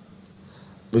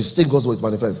 but you still God's word to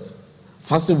manifest.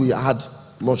 Fasting will add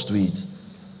much to it.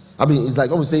 I mean, it's like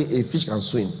when we say a fish can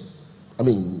swim. I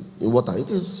mean, in water.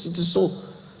 It is so.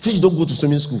 Fish don't go to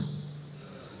swimming school.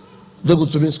 They don't go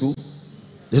to swimming school.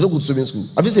 They don't go to swimming school.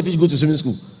 Have you seen fish go to swimming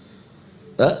school?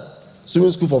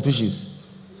 Swimming school for fishes.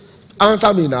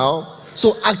 Answer me now.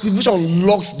 So activation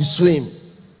locks the swim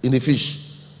in the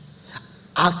fish.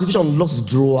 Activation locks the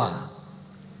drawer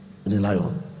in the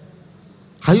lion.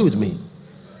 Are you with me?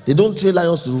 They don't train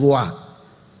lions to roar.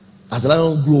 As the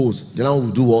lion grows, the lion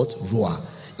will do what? Roar.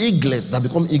 Eaglets that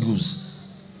become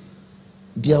eagles,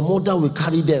 their mother will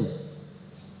carry them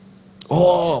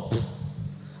up,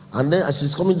 and then as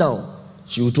she's coming down,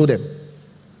 she will throw them.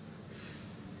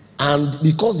 And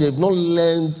because they have not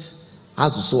learned how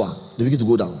to soar, they begin to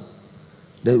go down.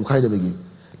 They will carry them again.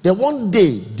 Then one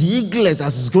day, the eaglet,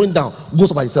 as it's going down, goes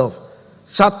up by itself.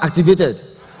 Shout, activated.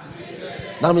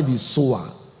 That means the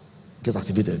soar gets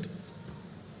activated.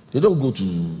 They don't go to,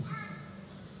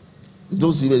 you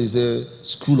don't see where they say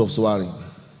school of soaring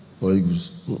for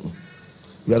eagles.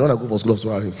 We are not going to go for school of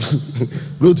soaring.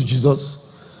 Glory to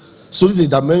Jesus. So this is a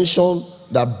dimension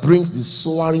that brings the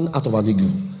soaring out of an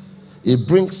eagle. It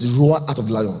brings the roar out of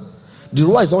the lion. The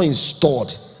roar is not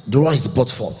installed. The roar is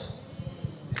brought forth.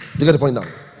 Do you get the point now?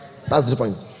 That's the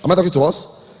difference. Am I talking to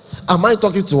us? Am I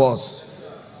talking to us?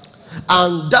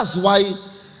 And that's why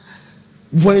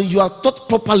when you are taught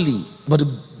properly by the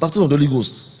baptism of the Holy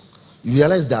Ghost, you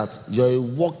realize that you're a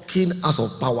walking house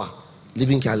of power,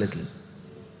 living carelessly.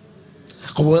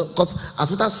 Because as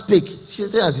Peter spake, she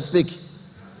said as he spake,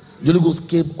 the Holy Ghost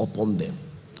came upon them.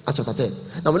 Acts chapter 10.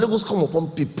 Now when the Holy Ghost come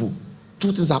upon people,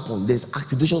 two things happen. There's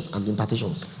activations and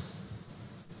impartations.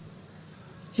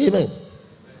 Amen.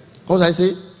 What do I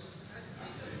say?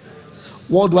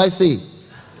 What do I say?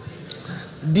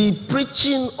 The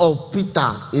preaching of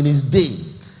Peter in his day,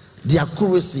 the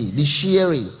accuracy, the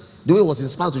sharing, the way he was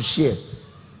inspired to share,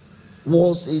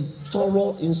 was a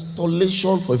thorough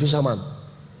installation for a fisherman.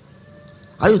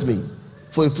 Are you with me?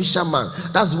 For a fisherman.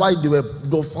 That's why they were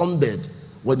dumbfounded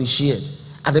when he shared.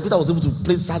 And then Peter was able to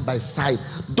place side by side.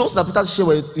 Those that Peter shared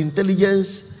were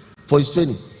intelligence for his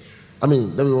training. I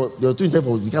mean, they were too intelligent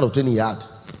for the kind of training he had.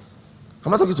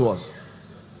 Am I talking to us?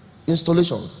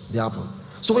 Installations, they happen.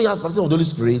 So when you have baptism of the Holy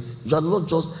Spirit, you are not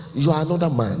just, you are another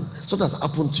man. Something has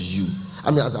happened to you. I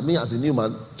mean, as a new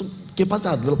man, capacity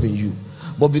are developing you.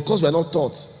 But because we are not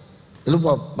taught, a lot of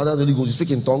people have baptism of the Holy Ghost, you speak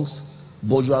in tongues,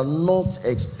 but you are not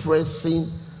expressing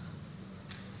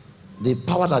the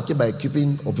power that came by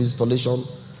equipping of installation,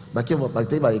 by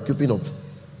equipping of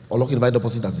unlocking divine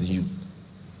deposit that's in you.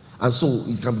 And so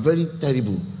it can be very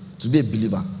terrible to be a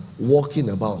believer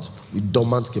walking about with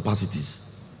dormant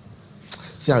capacities.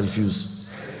 Say I refuse.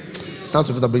 Stand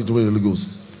to faith and pray to the Holy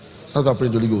Ghost. Stand to pray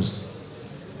to the Holy Ghost.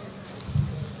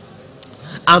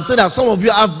 I'm saying that some of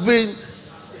you have been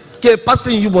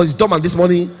capacity in you, but it's dormant this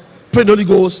morning. Pray the Holy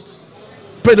Ghost.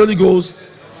 Pray the Holy Ghost.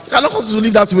 You cannot continue to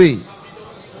live that way.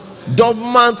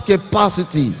 Dormant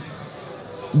capacity.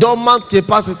 Dormant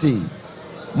capacity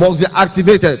must be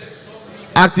activated.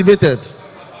 Activated.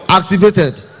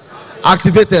 Activated.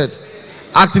 Activated.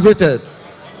 Activated.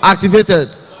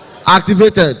 Activated.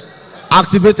 Activated.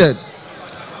 Activated.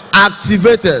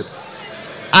 Activated.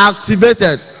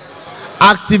 Activated.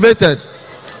 Activated.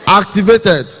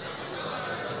 Activated.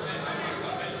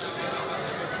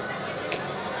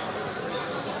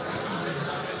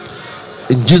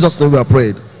 In Jesus' name we are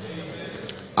prayed.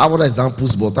 I have other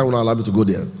examples, but time will not allow me to go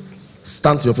there.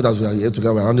 Stand to your feet as we are here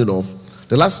together. We are rounding off.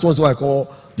 The last one is what I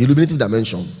call the illuminative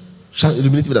dimension.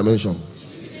 Illuminative dimension.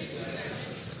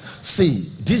 See,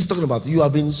 this is talking about you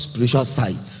having spiritual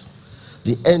sight.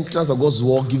 The entrance of God's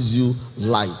word gives you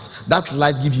light. That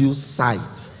light gives you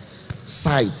sight.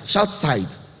 Sight. Shout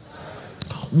sight.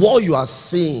 What you are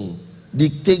saying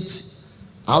dictates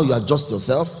how you adjust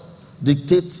yourself,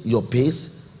 dictates your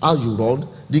pace, how you run,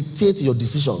 dictate your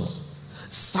decisions.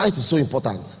 Sight is so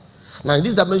important. Now, in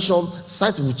this dimension,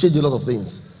 sight will change a lot of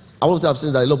things. I want to have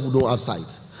seen that a lot of people don't have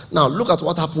sight. Now, look at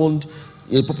what happened,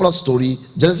 a popular story,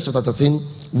 Genesis chapter 13,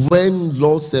 when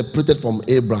Lord separated from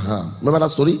Abraham. Remember that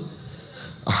story?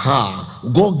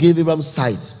 God gave Abraham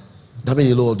sight. That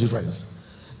made a lot of difference.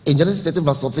 In Genesis 13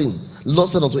 verse 14, Lord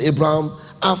said unto Abraham,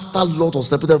 after Lot was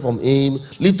separated from him,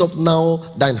 lift up now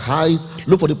thine eyes,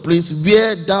 look for the place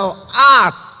where thou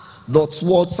art,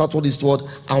 northward, southward, eastward,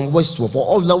 and westward. For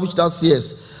all land which thou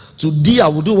seest, to thee I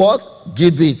will do what?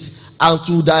 Give it. And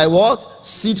to thy what?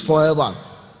 Seed forever.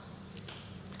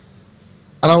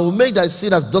 And I will make thy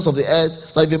seed as dust of the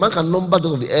earth. So if a man can number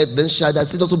dust of the earth, then shall thy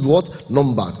seed also be what?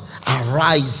 Numbered.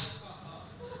 Arise.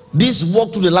 This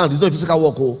walk through the land is not a physical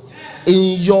walk. Oh.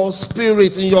 In your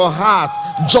spirit, in your heart,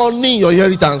 journey your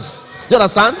inheritance. Do you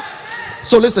understand?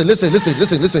 So listen. Is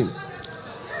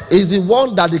the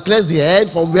one that declares the end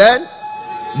from where?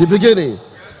 The beginning.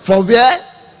 From where?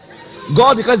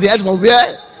 God declares the end from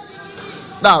where?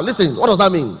 Now listen, what does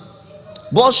that mean?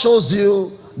 God shows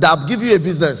you that I'll give you a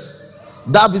business.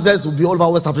 That business will be all over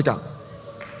West Africa.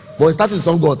 But it started in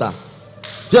Songota.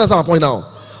 Do you understand my point now?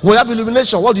 When you have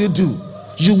illumination, what do?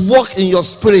 You walk in your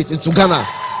spirit into Ghana,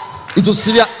 into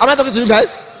Syria. Am I talking to you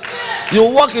guys? You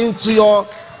walk into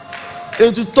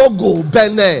Togo,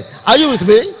 Benin. Are you with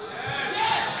me?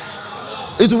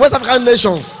 Into West African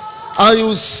nations, and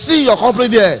you see your company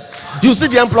there. You see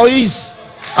the employees.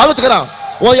 Are we together?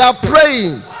 When you are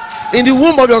praying in the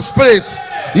womb of your spirit,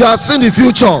 you are seeing the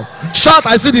future. Shout,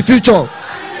 I see the future.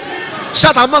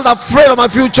 Shout, I'm not afraid of my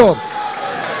future.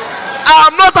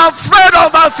 I'm not afraid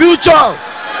of my future.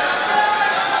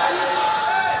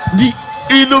 The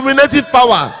illuminative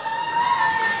power.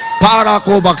 How many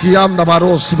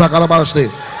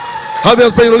of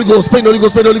us pray the Holy Ghost? Pray the Holy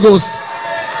Ghost, pray the Holy Ghost.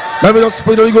 Let me just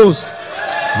pray the Holy Ghost.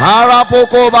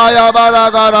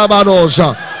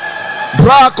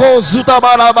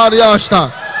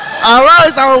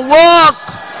 Arise and walk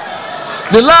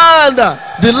the land,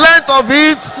 the length of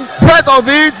it, breadth of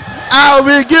it, I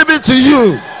will give it to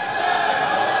you.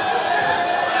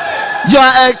 You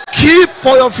are equipped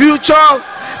for your future,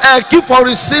 equipped for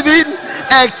receiving,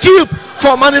 equipped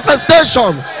for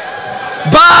manifestation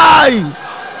by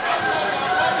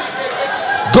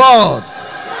God.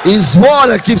 Is what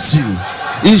that keeps you.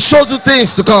 He shows you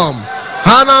things to come.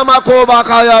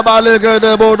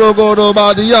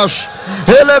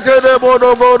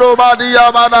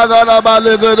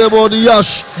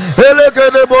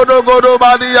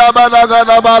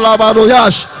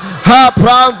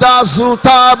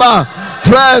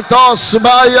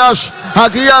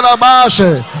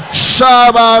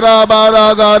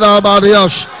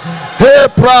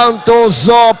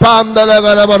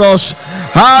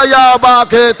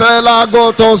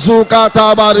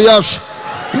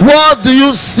 What do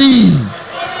you see?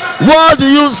 What do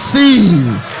you see?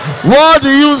 What do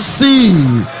you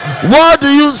see? What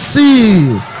do you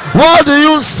see? What do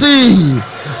you see?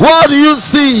 What do you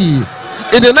see?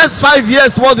 In the next 5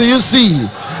 years, what do you see?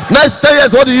 Next 10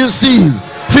 years, what do you see?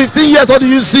 15 years, what do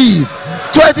you see?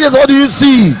 20 years, what do you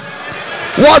see?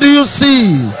 What do you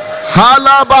see?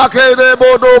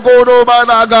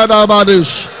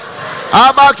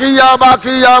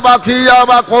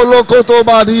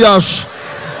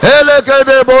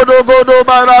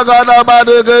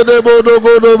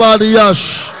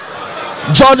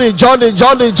 Johnny.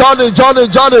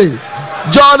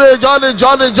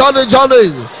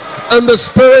 In the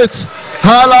spirit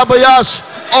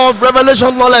of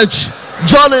revelation knowledge.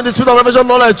 Johnny in the spirit of revelation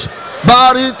knowledge.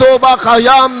 Barito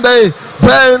bakayamde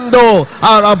Brendo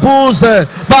Arabuse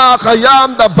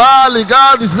bakayamda Bali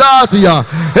Gardizatia.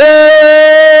 Hey!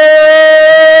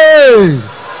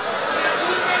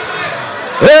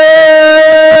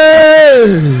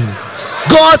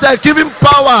 God's giving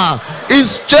power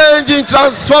is changing,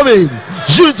 transforming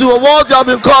you to what you have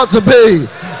been called to be.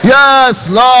 Yes,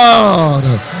 Lord.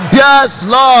 Yes,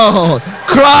 Lord.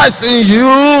 Christ in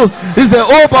you is the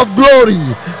hope of glory.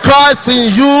 Christ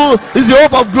in you is the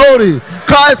hope of glory.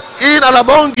 Christ in and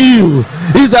among you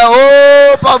is the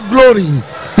hope of glory.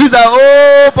 Is the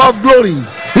hope of glory.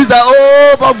 Is the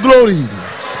hope of glory.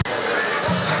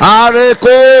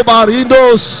 Areko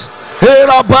Barindos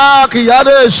Herabaki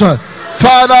Yadesh.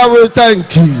 Father, we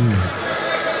thank you.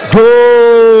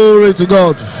 Glory to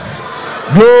God.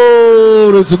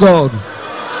 Glory to God.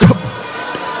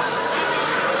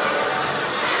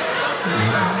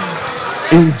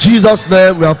 In Jesus'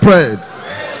 name we are prayed.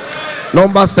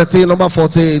 Numbers 13, number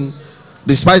 14.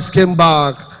 The spies came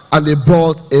back and they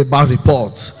brought a bad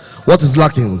report. What is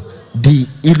lacking? The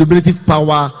illuminative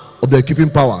power of the keeping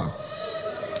power.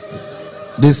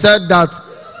 They said that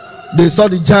they saw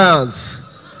the giants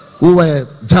who were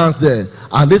giants there,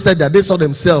 and they said that they saw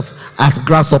themselves as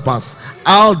grasshoppers.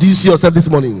 How do you see yourself this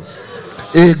morning?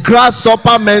 A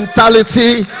grasshopper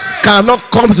mentality cannot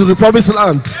come to the promised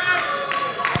land.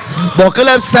 But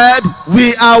Caleb said,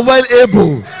 we are well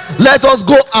able. Let us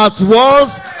go at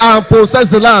once and possess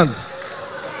the land.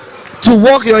 To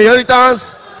walk in your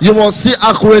inheritance, you must see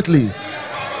accurately.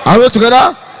 Are we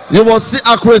together? You must see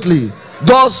accurately.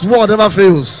 God's word never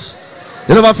fails.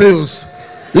 It never fails.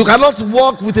 You cannot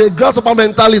walk with a grasshopper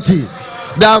mentality.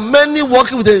 There are many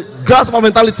walking with a grasshopper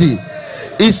mentality.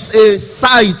 It's a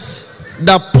sight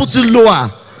that puts you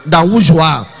lower than who you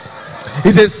are.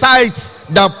 It's a sight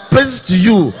that places to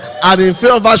you an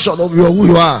inferior version of who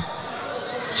you are.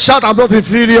 Shout, I'm not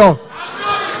inferior.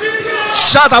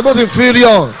 Shout, I'm not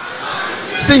inferior.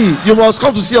 See, you must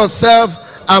come to see yourself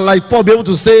and, like Paul, be able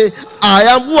to say, I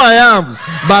am who I am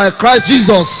by Christ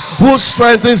Jesus who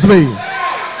strengthens me.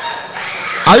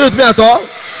 Are you with me at all?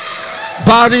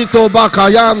 Barito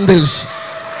Bakayandis.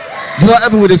 Does that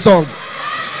help me with the song?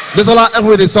 Does that help me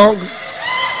with the song?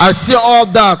 I see all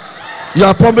that you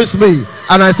have promised me,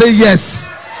 and I say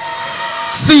yes.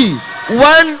 See,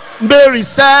 when Mary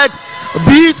said,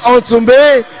 be it unto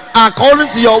me according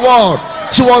to your word,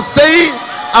 she was saying,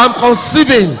 I'm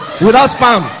conceiving without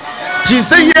sperm. She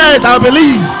said, yes, I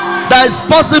believe that it's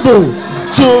possible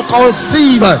to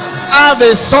conceive, have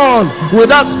a son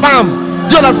without sperm.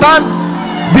 Do you understand?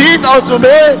 Be it unto me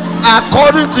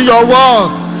according to your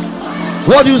word.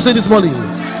 What do you say this morning?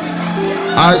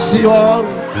 I see all.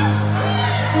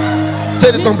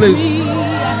 Take this one, please.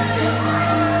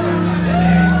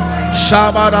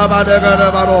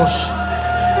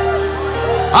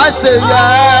 I say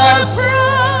yes.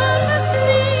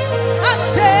 I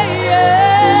say yes.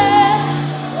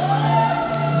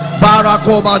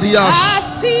 Barakobadiash. I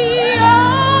see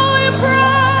all you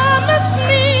promise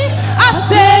me. I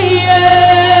say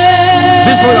yes.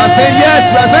 This one I say yes.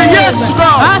 I say yes to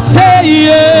God. I say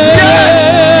yes. Yes.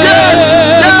 Yes.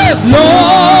 Yes.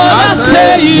 Lord, I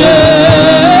say yes.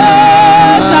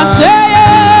 I say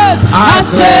yes. I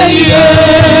say yes.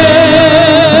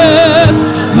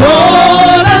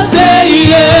 Lord, I say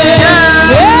yes.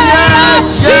 Yes. I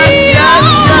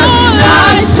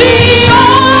see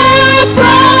all you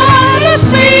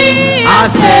promise me. I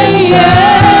say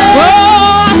yes.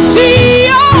 Oh, I see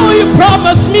all you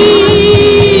promise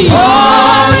me.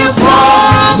 All you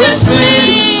promise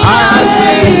me. I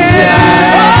say yes.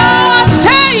 Oh, I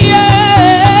say yes.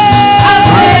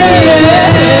 I say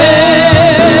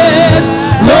yes.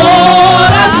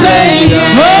 Lord, I say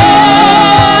yes. Oh,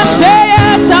 I say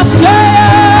yes. I say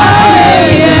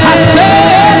yes. I say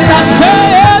yes. I say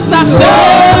yes. I say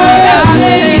yes. I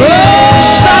say yes.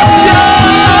 Shout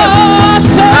yes. I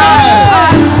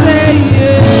say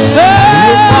yes.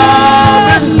 You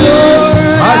promised me.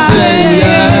 I say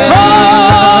yes. Oh,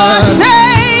 I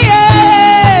say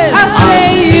yes. I say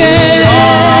yes.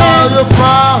 All you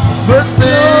promised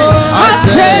me. I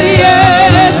say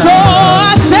yes. Oh,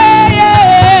 I say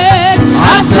yes.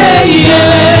 I say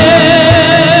yes.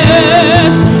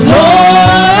 Lord,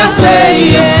 I say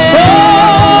yes. Oh,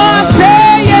 I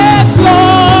say yes,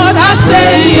 Lord. I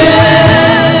say yes.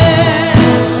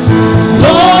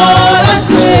 Lord, I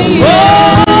say yes.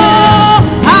 Oh,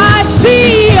 I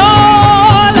see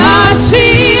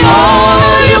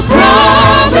all you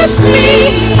promised me.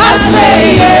 I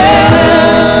say yes.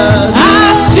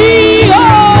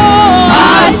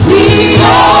 I see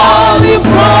all you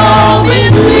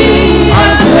promised me. I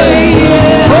say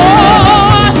yes. Oh,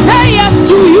 I say yes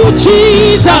to you,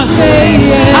 Jesus. I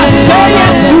say yes. I say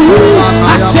yes to you.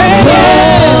 I say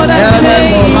yes. I say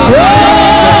yes. Oh,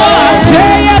 I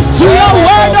say yes to your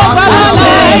word of our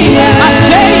life. I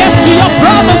say yes to your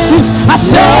promises. I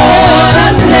say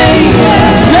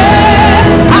yes.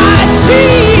 I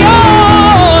say yes.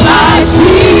 I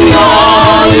see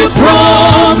all you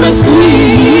promised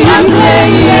me. I say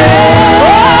yes. Oh,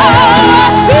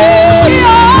 I see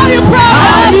all you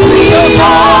promised me. I see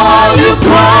all you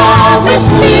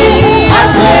promised me. I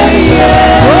say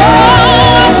yes. Oh,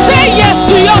 I say yes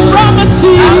to your promises.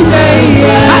 I say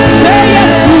yes. I say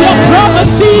yes to your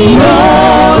promises.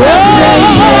 Lord, I say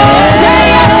yes. I say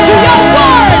yes to your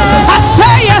word. I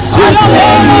say yes to your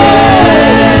word.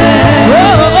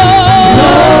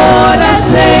 Lord, I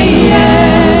say yes.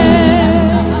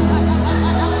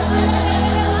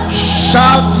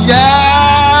 Shout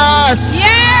yes.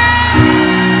 Yeah.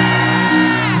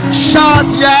 Shout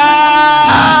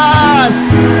yes.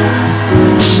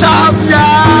 Shout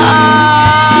yes.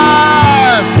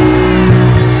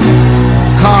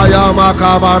 Kaya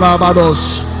makabarabados.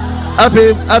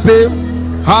 Epim.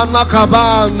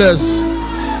 Hanakabandes.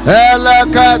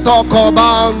 Eleketo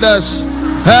kobandes.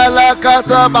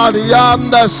 Elekete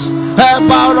bariandes.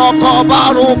 Ebaro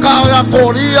kobaru kaya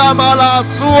koria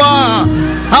malasua.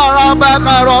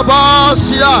 Arabeka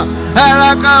robosia.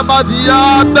 Eleke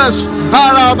badiandes.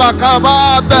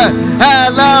 Arabakababe.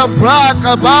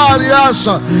 Elembraka barias.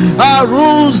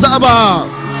 Aruzaba.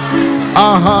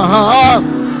 Aha.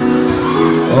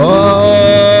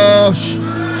 Oh.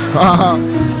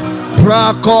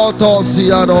 Prakoto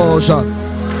siadosha.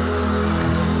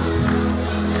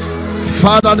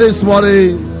 Father, this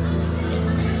morning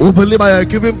we believe by your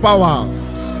giving power,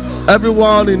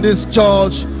 everyone in this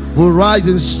church will rise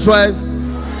in strength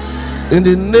in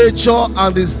the nature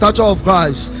and the stature of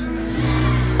Christ.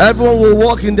 Everyone will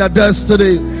walk in their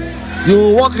destiny. You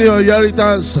will walk in your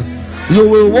inheritance. You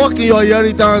will walk in your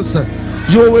inheritance.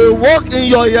 You will walk in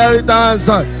your inheritance.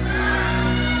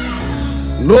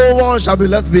 No one shall be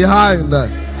left behind.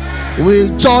 We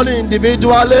journey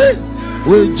individually.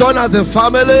 We join as a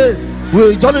family.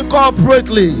 We journey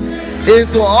corporately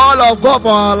into all of God for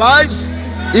our lives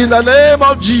in the name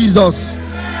of Jesus.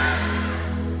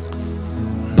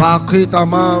 Pakita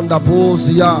manda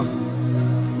posia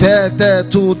tete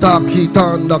tuta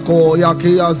kitanda koya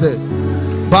kiaze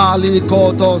bali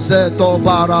koto seto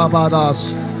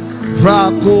barabadas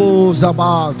vraku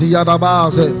zabati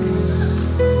yadabaze.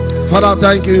 Father,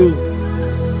 thank you.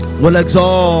 We'll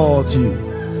exalt you.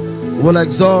 We'll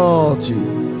exalt you.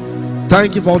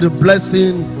 Thank you for the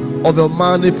blessing of your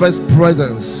manifest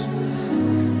presence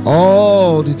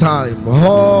all the time.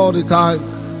 All the time.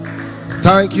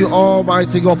 Thank you,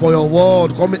 Almighty God, for your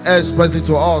word coming expressly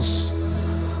to us.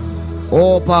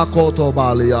 Oh, Pakoto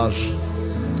Baliash.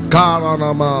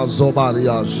 Karanama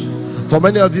Zobaliash. For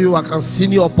many of you, I can see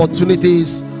new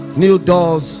opportunities, new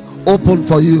doors open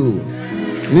for you.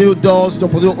 New doors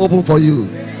open for you.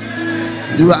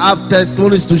 You will have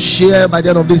testimonies to share by the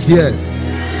end of this year.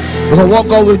 Because what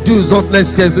God will do is not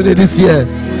next year, it's doing it this year.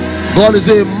 God is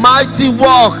a mighty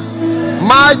work,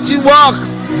 mighty work,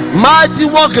 mighty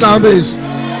work in our midst.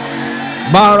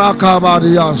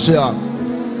 Barakabadiyashia.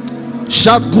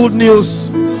 Shout good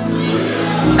news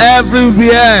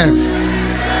everywhere.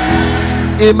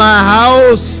 In my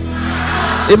house,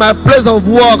 in my place of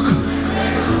work,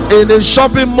 in the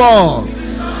shopping mall,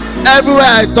 everywhere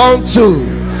I turn to,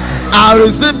 I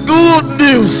receive good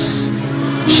news.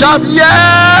 Shout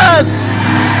yes.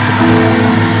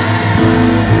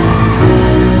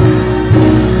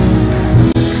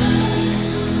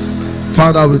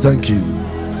 Father, we thank you.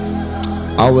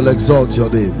 I will exalt your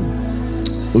name.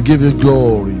 We'll give you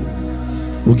glory.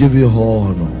 We'll give you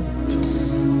honor.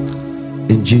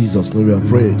 In Jesus' name we have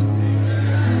prayed.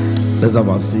 Let's have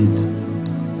our seats.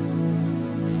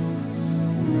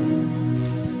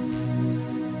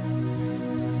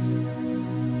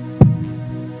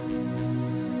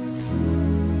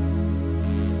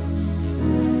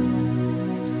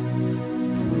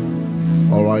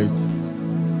 All right.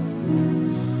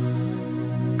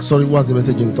 Sorry, what's the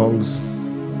message in tongues?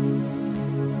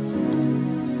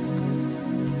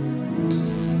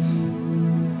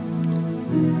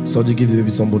 So you give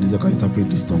maybe somebody that can interpret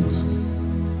these tongues.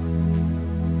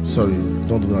 Sorry,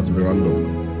 don't do that to be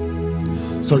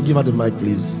random. Sorry, give her the mic,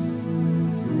 please.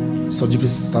 So you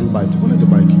please stand by to connect the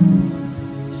mic.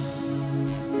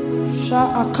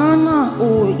 Sha'akana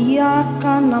o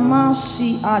iaka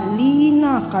namasi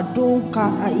alina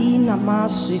kadoka aina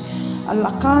masi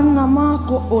alakana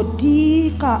mako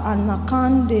odika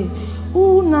anakande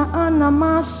una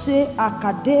anamase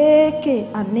akadeke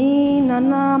anina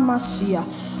namasia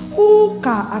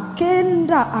uka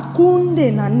akenda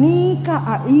akunde nanika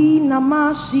aina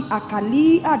masi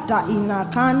akali ada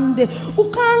inakande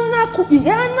ukana ku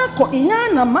iana ko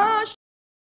iana mashi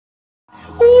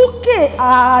uke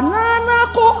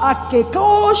anana ko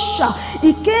akekosha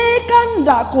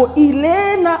ikekanda ko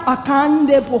ilena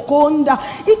akande pokonda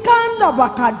ikanda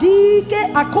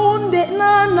bakadike akonde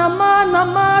nana mana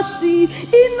masi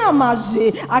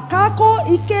inamaze akako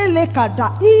ikele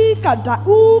kada ikada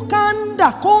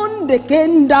ukanda konde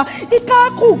kenda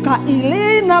ikakuka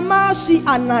ilena masi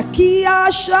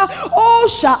anakiasha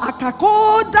osha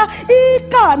akakoda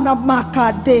ikana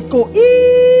makadeko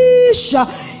isha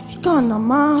Kana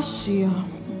masia.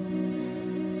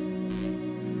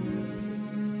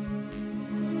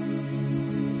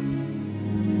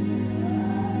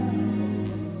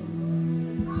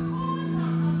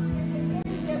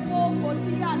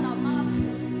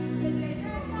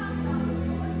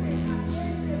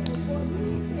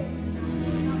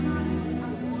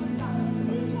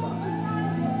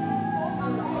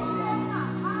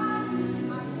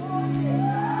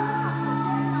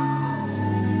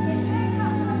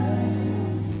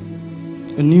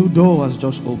 A new door has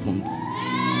just opened.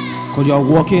 Because you are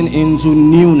walking into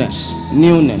newness.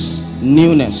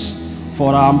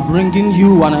 For I'm bringing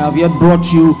you, and I have yet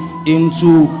brought you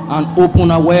into an open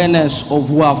awareness of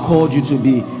who I've called you to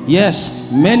be.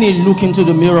 Yes, many look into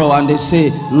the mirror and they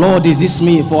say, Lord, is this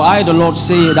me? For I, the Lord,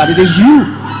 say that it is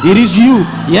you. It is you.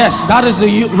 Yes, that is the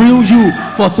real you.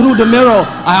 For through the mirror,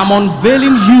 I am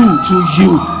unveiling you to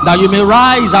you, that you may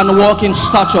rise and walk in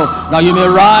stature, that you may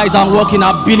rise and walk in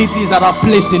abilities that I've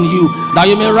placed in you, that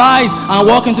you may rise and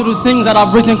walk into the things that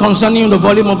I've written concerning you in the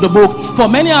volume of the book. For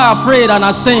many are afraid and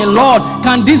are saying, Lord,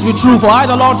 can this be true? For I,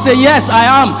 the Lord, say, yes, I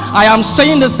am. I am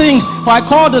saying the things, for I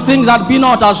call the things that be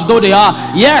not as though they are.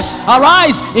 Yes,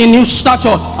 arise in new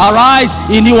stature, arise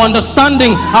in new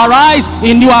understanding, arise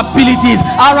in new abilities.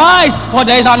 Arise, for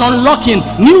there is an unlocking.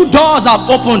 New doors have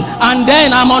opened, and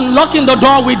then I'm unlocking the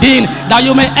door within, that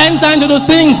you may enter into the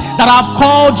things that I've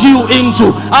called you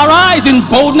into. Arise in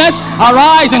boldness,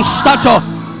 arise in stature.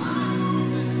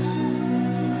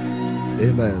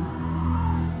 Amen.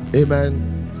 Amen.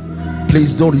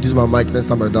 Please don't reduce my mic next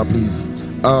time like that, please.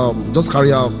 Just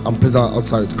carry out and pray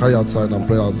outside. Carry outside and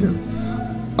pray out there.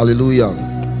 Hallelujah.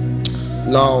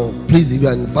 Now, please, if you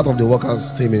are part of the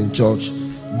workers' team in church,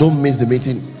 don't miss the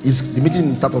meeting. The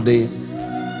meeting Saturday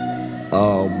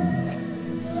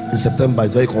in September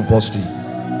is very compulsory.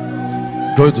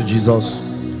 Glory to Jesus.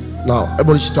 Now,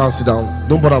 everybody should try and sit down.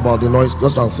 Don't bother about the noise.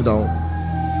 Just try and sit down.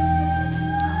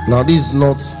 Now, this is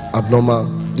not abnormal.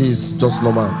 This is just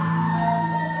normal.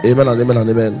 Amen and amen and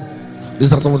amen.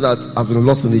 This is something that has been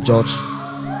lost in the church.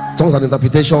 Tongues and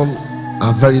interpretation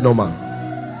are very normal.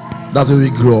 That's where we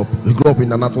grew up. We grew up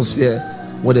in an atmosphere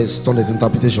where there's tongues and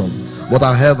interpretation. But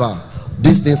however,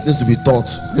 these things needs to be taught.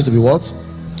 Needs to be what?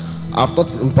 I've taught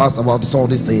in the past about some of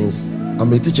these things. I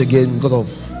may teach again because of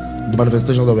the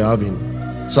manifestations that we're having.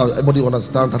 So everybody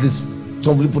understands. At least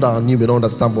some people that are new may not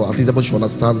understand, but at least everybody should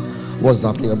understand what's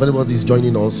happening. If anybody is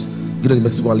joining us, give them the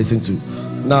message to go and listen to.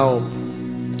 Now,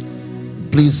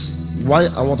 please, why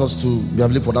I want us to be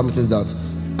available for that meeting is that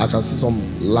I can see some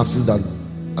lapses and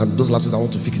those lapses I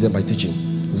want to fix them by teaching.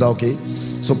 Is that okay?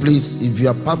 So please, if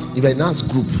you're in a nice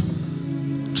group,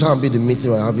 try and be the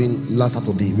meeting we're having last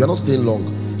Saturday. We are not staying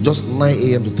long. Just 9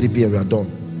 a.m. to 3 p.m. we are done.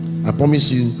 I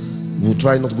promise you, we'll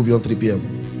try not to go beyond 3 p.m.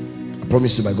 I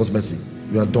promise you by God's mercy.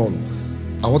 We are done.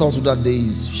 And what I want to do that day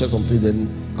is share some things, then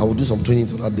I will do some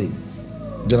trainings on that day.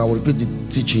 Then I will repeat the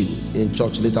teaching in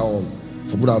church later on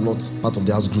for people that are not part of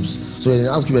the house groups. So in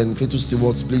the house group and faithful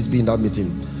stewards, please be in that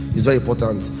meeting. It's very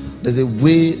important. There's a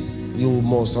way you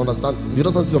must understand. If you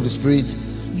don't understand things of the Spirit,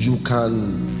 you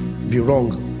can be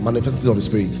wrong manifesting of the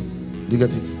Spirit. Do you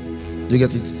get it? Do you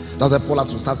get it? That's why Paul had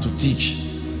to start to teach,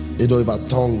 about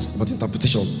tongues, about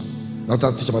interpretation. Now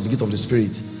to teach about the gift of the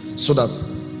Spirit, so that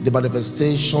the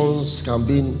manifestations can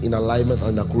be in alignment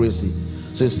and accuracy.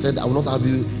 So he said, I will not have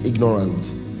you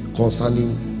ignorant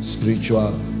concerning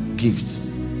spiritual gifts.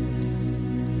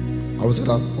 I will say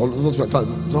that.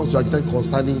 He said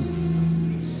concerning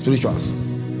spirituals,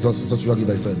 because it's a spiritual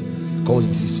gift. I said, because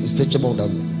it's teachable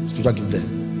than spiritual gift there.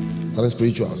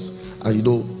 Spirituals, and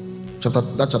chapter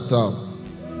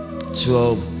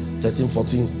 12, 13,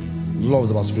 14, love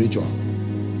is about spiritual.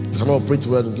 You cannot operate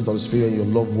well in the gift of the Spirit and your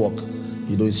love walk,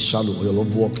 is shallow, or your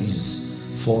love walk is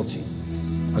faulty.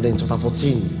 And then chapter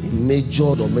 14, it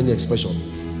majored on many expressions: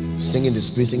 singing the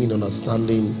Spirit, singing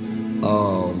understanding,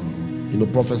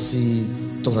 prophecy,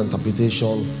 tongues and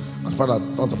interpretation. And Father,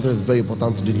 interpretation is very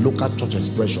important to the local church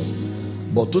expression.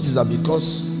 But truth is that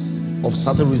because of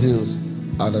certain reasons,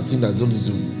 and I think that's only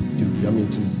to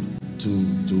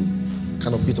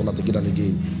kind of beat on that again and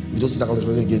again. We don't see that kind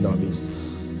of again in our midst.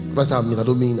 When I say I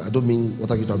don't mean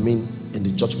WaterGate. I mean in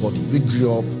the church body. We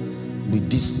grew up with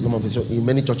this normal manifestation in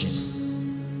many churches.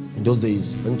 In those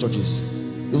days, many churches,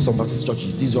 even some Baptist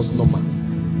churches, this is just normal.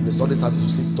 In the Sunday service, you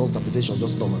see tongues interpretation,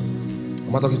 just normal.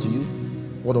 Am I talking to you?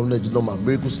 What of knowledge normal,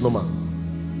 miracles normal.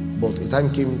 But a time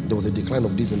came, there was a decline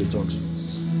of this in the church.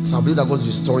 So I believe that God is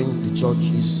restoring the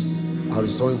churches and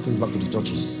restoring things back to the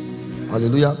churches.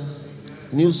 Hallelujah.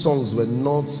 New songs were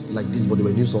not like this, but they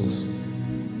were new songs.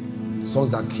 Songs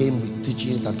that came with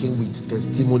teachings, that came with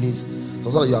testimonies.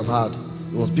 Some songs that you have heard,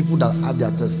 it was people that had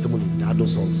their testimony, they had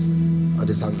those songs, and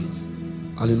they sang it.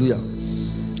 Hallelujah.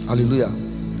 Hallelujah.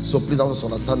 So please also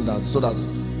understand that, so that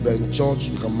we're in church,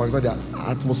 you can maximize the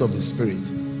atmosphere of the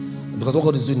Spirit. Because what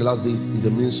God is doing in the last days is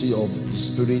a ministry of the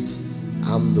Spirit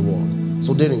and the Word.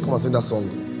 So Darren, come and sing that song.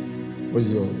 Where's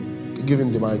your? Give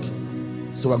him the mic.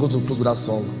 So we're going to close with that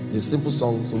song. It's a simple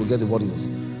song, so we'll get the wordings.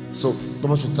 So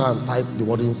nobody should try and type the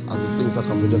wordings as he sings, so I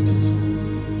can project it.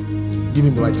 Give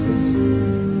him the mic, please.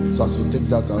 So as you take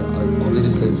that, I'll leave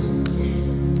this place.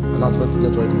 announcement.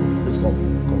 Get ready. Please come.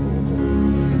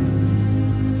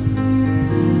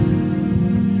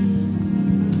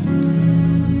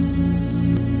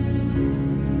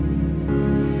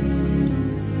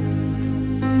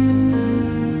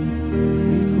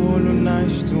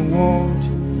 The world,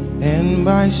 and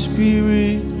by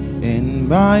spirit and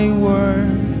by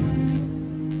word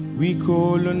we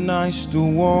colonize the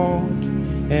world,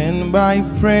 and by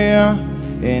prayer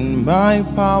and by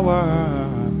power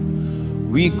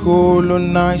we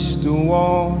colonize the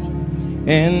world,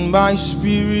 and by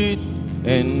spirit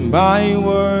and by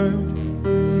word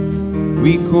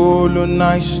we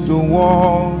colonize the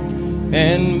world,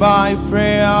 and by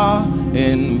prayer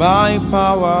and by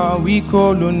power we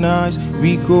colonize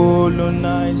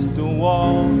the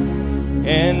world,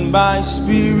 and by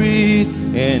spirit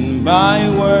and by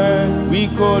word we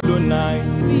colonize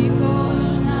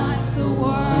the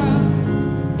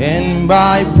world, and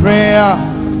by prayer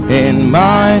and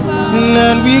by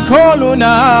and we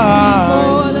colonize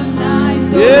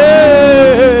the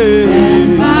yeah. world,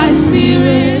 and by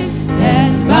spirit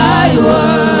and by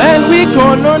word, and we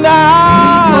colonize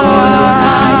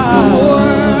the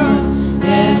world,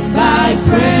 and by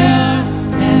prayer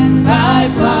and by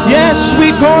power. Yes,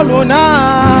 we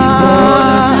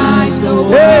colonize the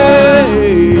world,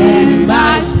 hey.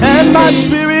 and by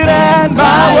spirit and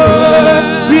by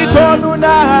word we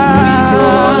colonize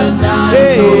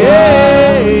hey, the world,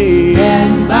 hey.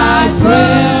 and by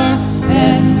prayer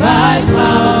and by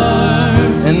power.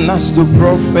 And as the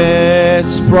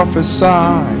prophets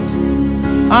prophesied,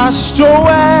 as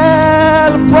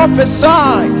Joel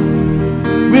prophesied,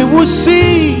 we will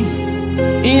see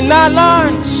in our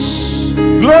lands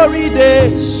glory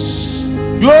days,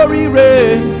 glory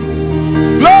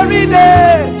reign, glory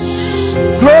days,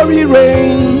 glory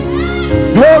reign,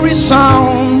 glory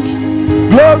sound,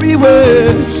 glory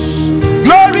waves,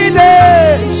 glory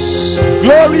days,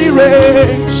 glory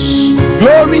reigns,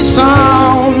 glory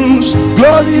sounds,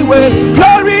 glory waves,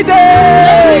 glory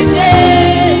days,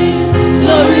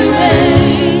 glory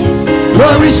reigns,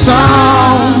 glory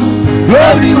sound,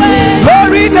 glory waves,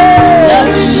 glory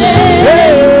days,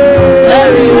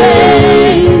 glory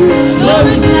reigns,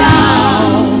 glory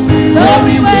sounds,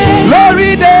 glory waves,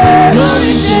 glory days,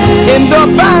 in the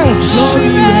banks,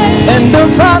 in the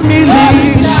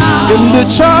families, in the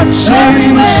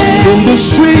churches, in the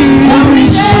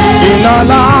streets, in our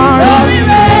land,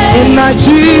 in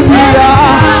Nigeria,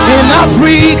 in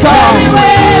Africa,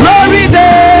 glory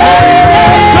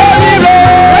days, glory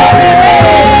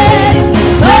reigns,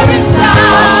 glory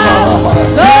sounds,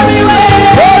 glory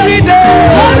waves, glory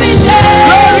days,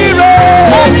 glory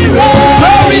reigns,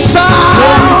 glory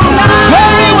sounds,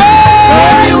 glory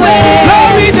waves,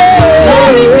 glory days,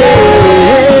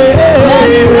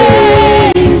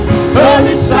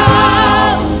 glory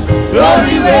sounds,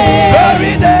 glory reigns,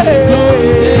 glory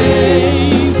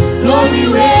days, glory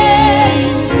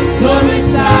reigns, glory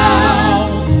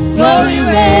sounds, glory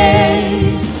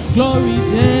reigns, glory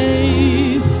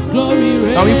days, glory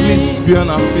reigns. Can we please be on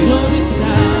our feet? Glory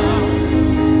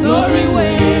sounds, glory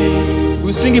waves.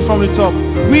 We sing it from the top.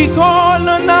 We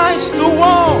colonize the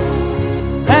world,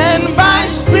 and by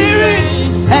spirit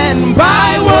and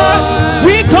by word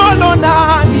we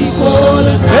colonize. The world,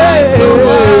 and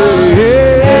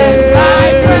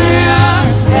by prayer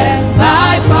and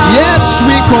by power. Yes,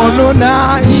 we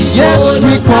colonize. Yes,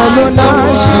 we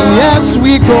colonize. And yes,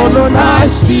 we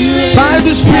colonize by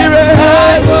the Spirit.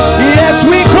 Yes,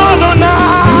 we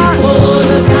colonize.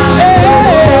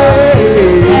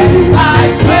 And by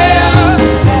prayer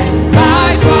and by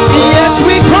power. Yes,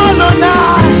 we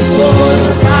colonize.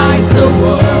 Colonize the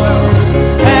world,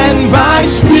 And by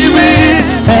Spirit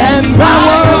and by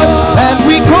word, and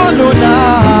we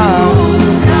colonize.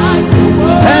 colonize the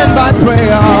world, And by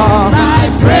prayer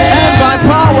and by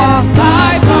power,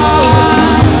 by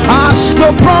power. as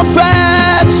the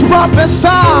prophets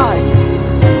prophesied,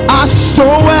 as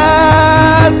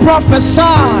Joel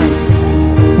prophesied,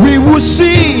 we will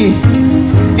see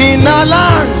in our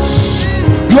lands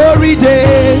glory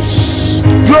days,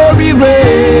 glory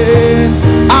reign.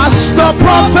 As the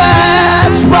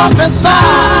prophets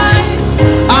prophesied,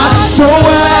 as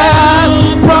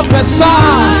Joel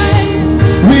prophesied,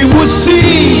 we will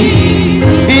see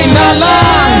in our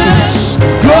lands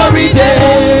glory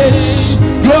days,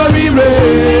 glory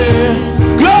reign,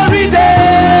 glory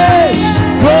days,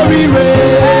 glory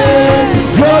reign,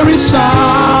 glory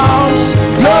sounds,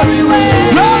 glory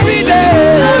reign, glory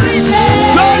days,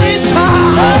 glory sounds,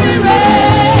 Glory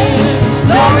reigns,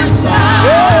 glory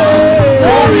sounds,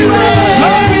 glory reigns,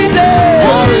 glory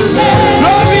days,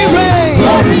 glory reign,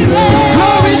 glory reigns,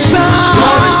 glory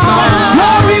sounds,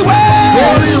 glory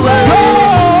waves,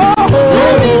 glory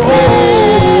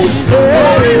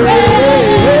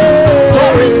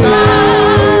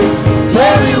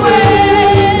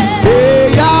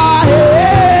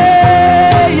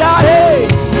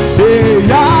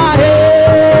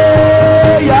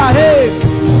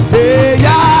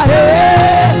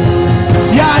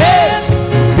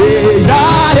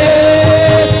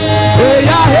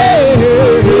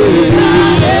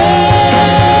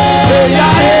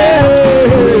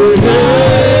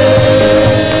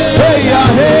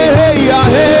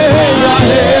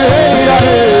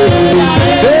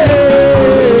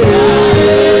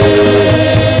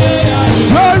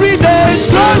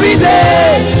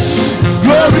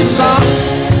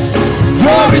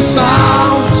Glory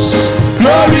sounds,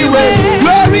 glory way,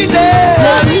 glory day.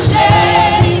 Glory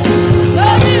day,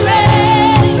 glory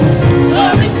reign,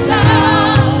 glory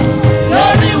sound,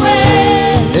 glory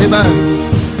way. Amen.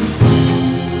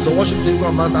 So worship team, go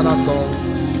and master that song.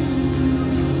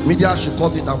 Media should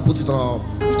cut it and put it on our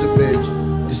YouTube page.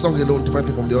 The song alone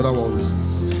differently from the other ones.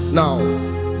 Now,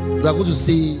 we are going to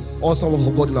see awesome work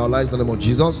of God in our lives in the name of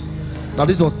Jesus. Now,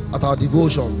 this was at our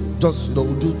devotion. Just,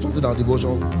 we'll do something at our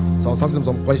devotion. So I was asking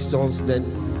them some questions. Then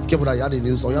came with that you had a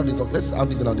new song. You have this song. Let's have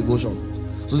this in our devotion.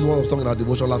 So this is one of the songs in our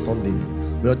devotion last Sunday.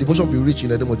 May your devotion be rich in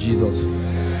the name of Jesus.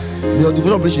 May your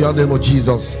devotion be rich in the name of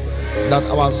Jesus. That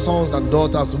our sons and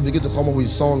daughters will begin to come up with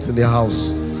songs in their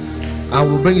house, and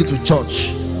we'll bring it to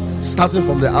church, starting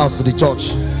from the house to the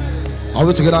church. Are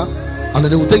we together? And then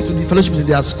they will take to the fellowships in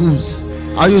their schools.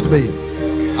 Are you with me?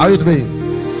 Are you with me?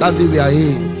 That day we are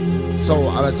in. So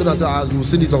and I told her, you will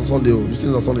sing this on Sunday. You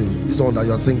sing this on Sunday. This one that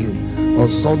you are singing. On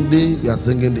Sunday, we are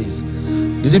singing this.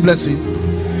 Did he bless you?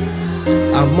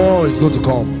 And more is going to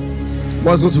come.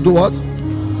 More is going to do what?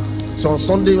 So on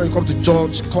Sunday, when you come to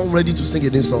church, come ready to sing a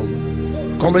new song.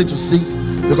 Come ready to sing.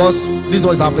 Because this is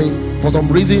what is happening. For some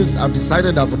reasons, I've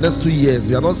decided that for the next 2 years,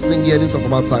 we are not singing any song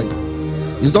from outside.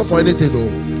 It's not for anything though.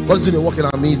 God is doing a work in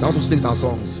our midst. I want to stay with our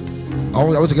songs. Are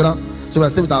we together? So we are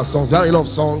staying with our songs. We have a lot of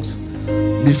songs.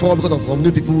 Before, because of some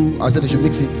new people, I said they should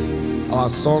mix it. Our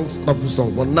songs, not new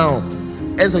songs. But now,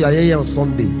 as you are here on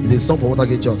Sunday, is a song for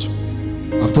WaterGate Church.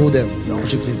 I've told them, the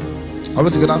worship team. Are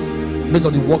we together? Based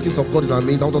on the workings of God in our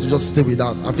midst, I want us to just stay with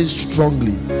that. I feel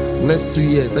strongly. The next 2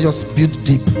 years, let's just build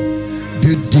deep.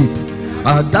 Build deep.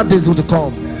 And that day is going to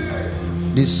come.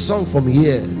 The song from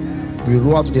here will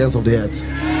roll out to the ends of the earth.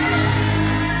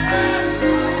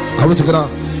 Are we together?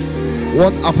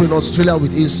 What happened in Australia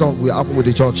with his song will happen with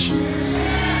the church.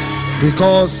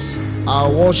 Because our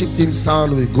worship team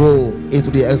sound will go into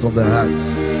the ends of the earth.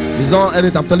 It's not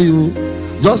anything, I'm telling you.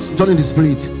 Just join in the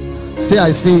spirit. Say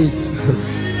I see it.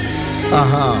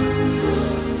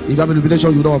 If you have a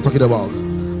revelation, you know what I'm talking about.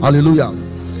 Hallelujah.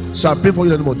 So I pray for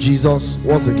you in the name of Jesus.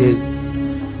 Once again,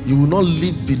 you will not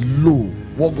live below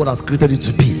what God has created you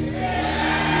to be.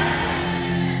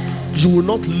 You will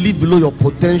not live below your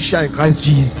potential in Christ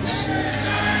Jesus.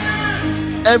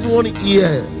 Everyone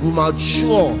here will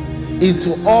mature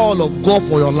into all of God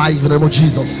for your life in the name of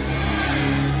Jesus.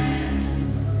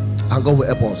 And God will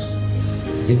help us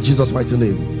in Jesus' mighty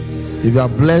name. If you are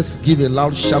blessed, give a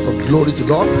loud shout of glory to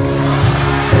God.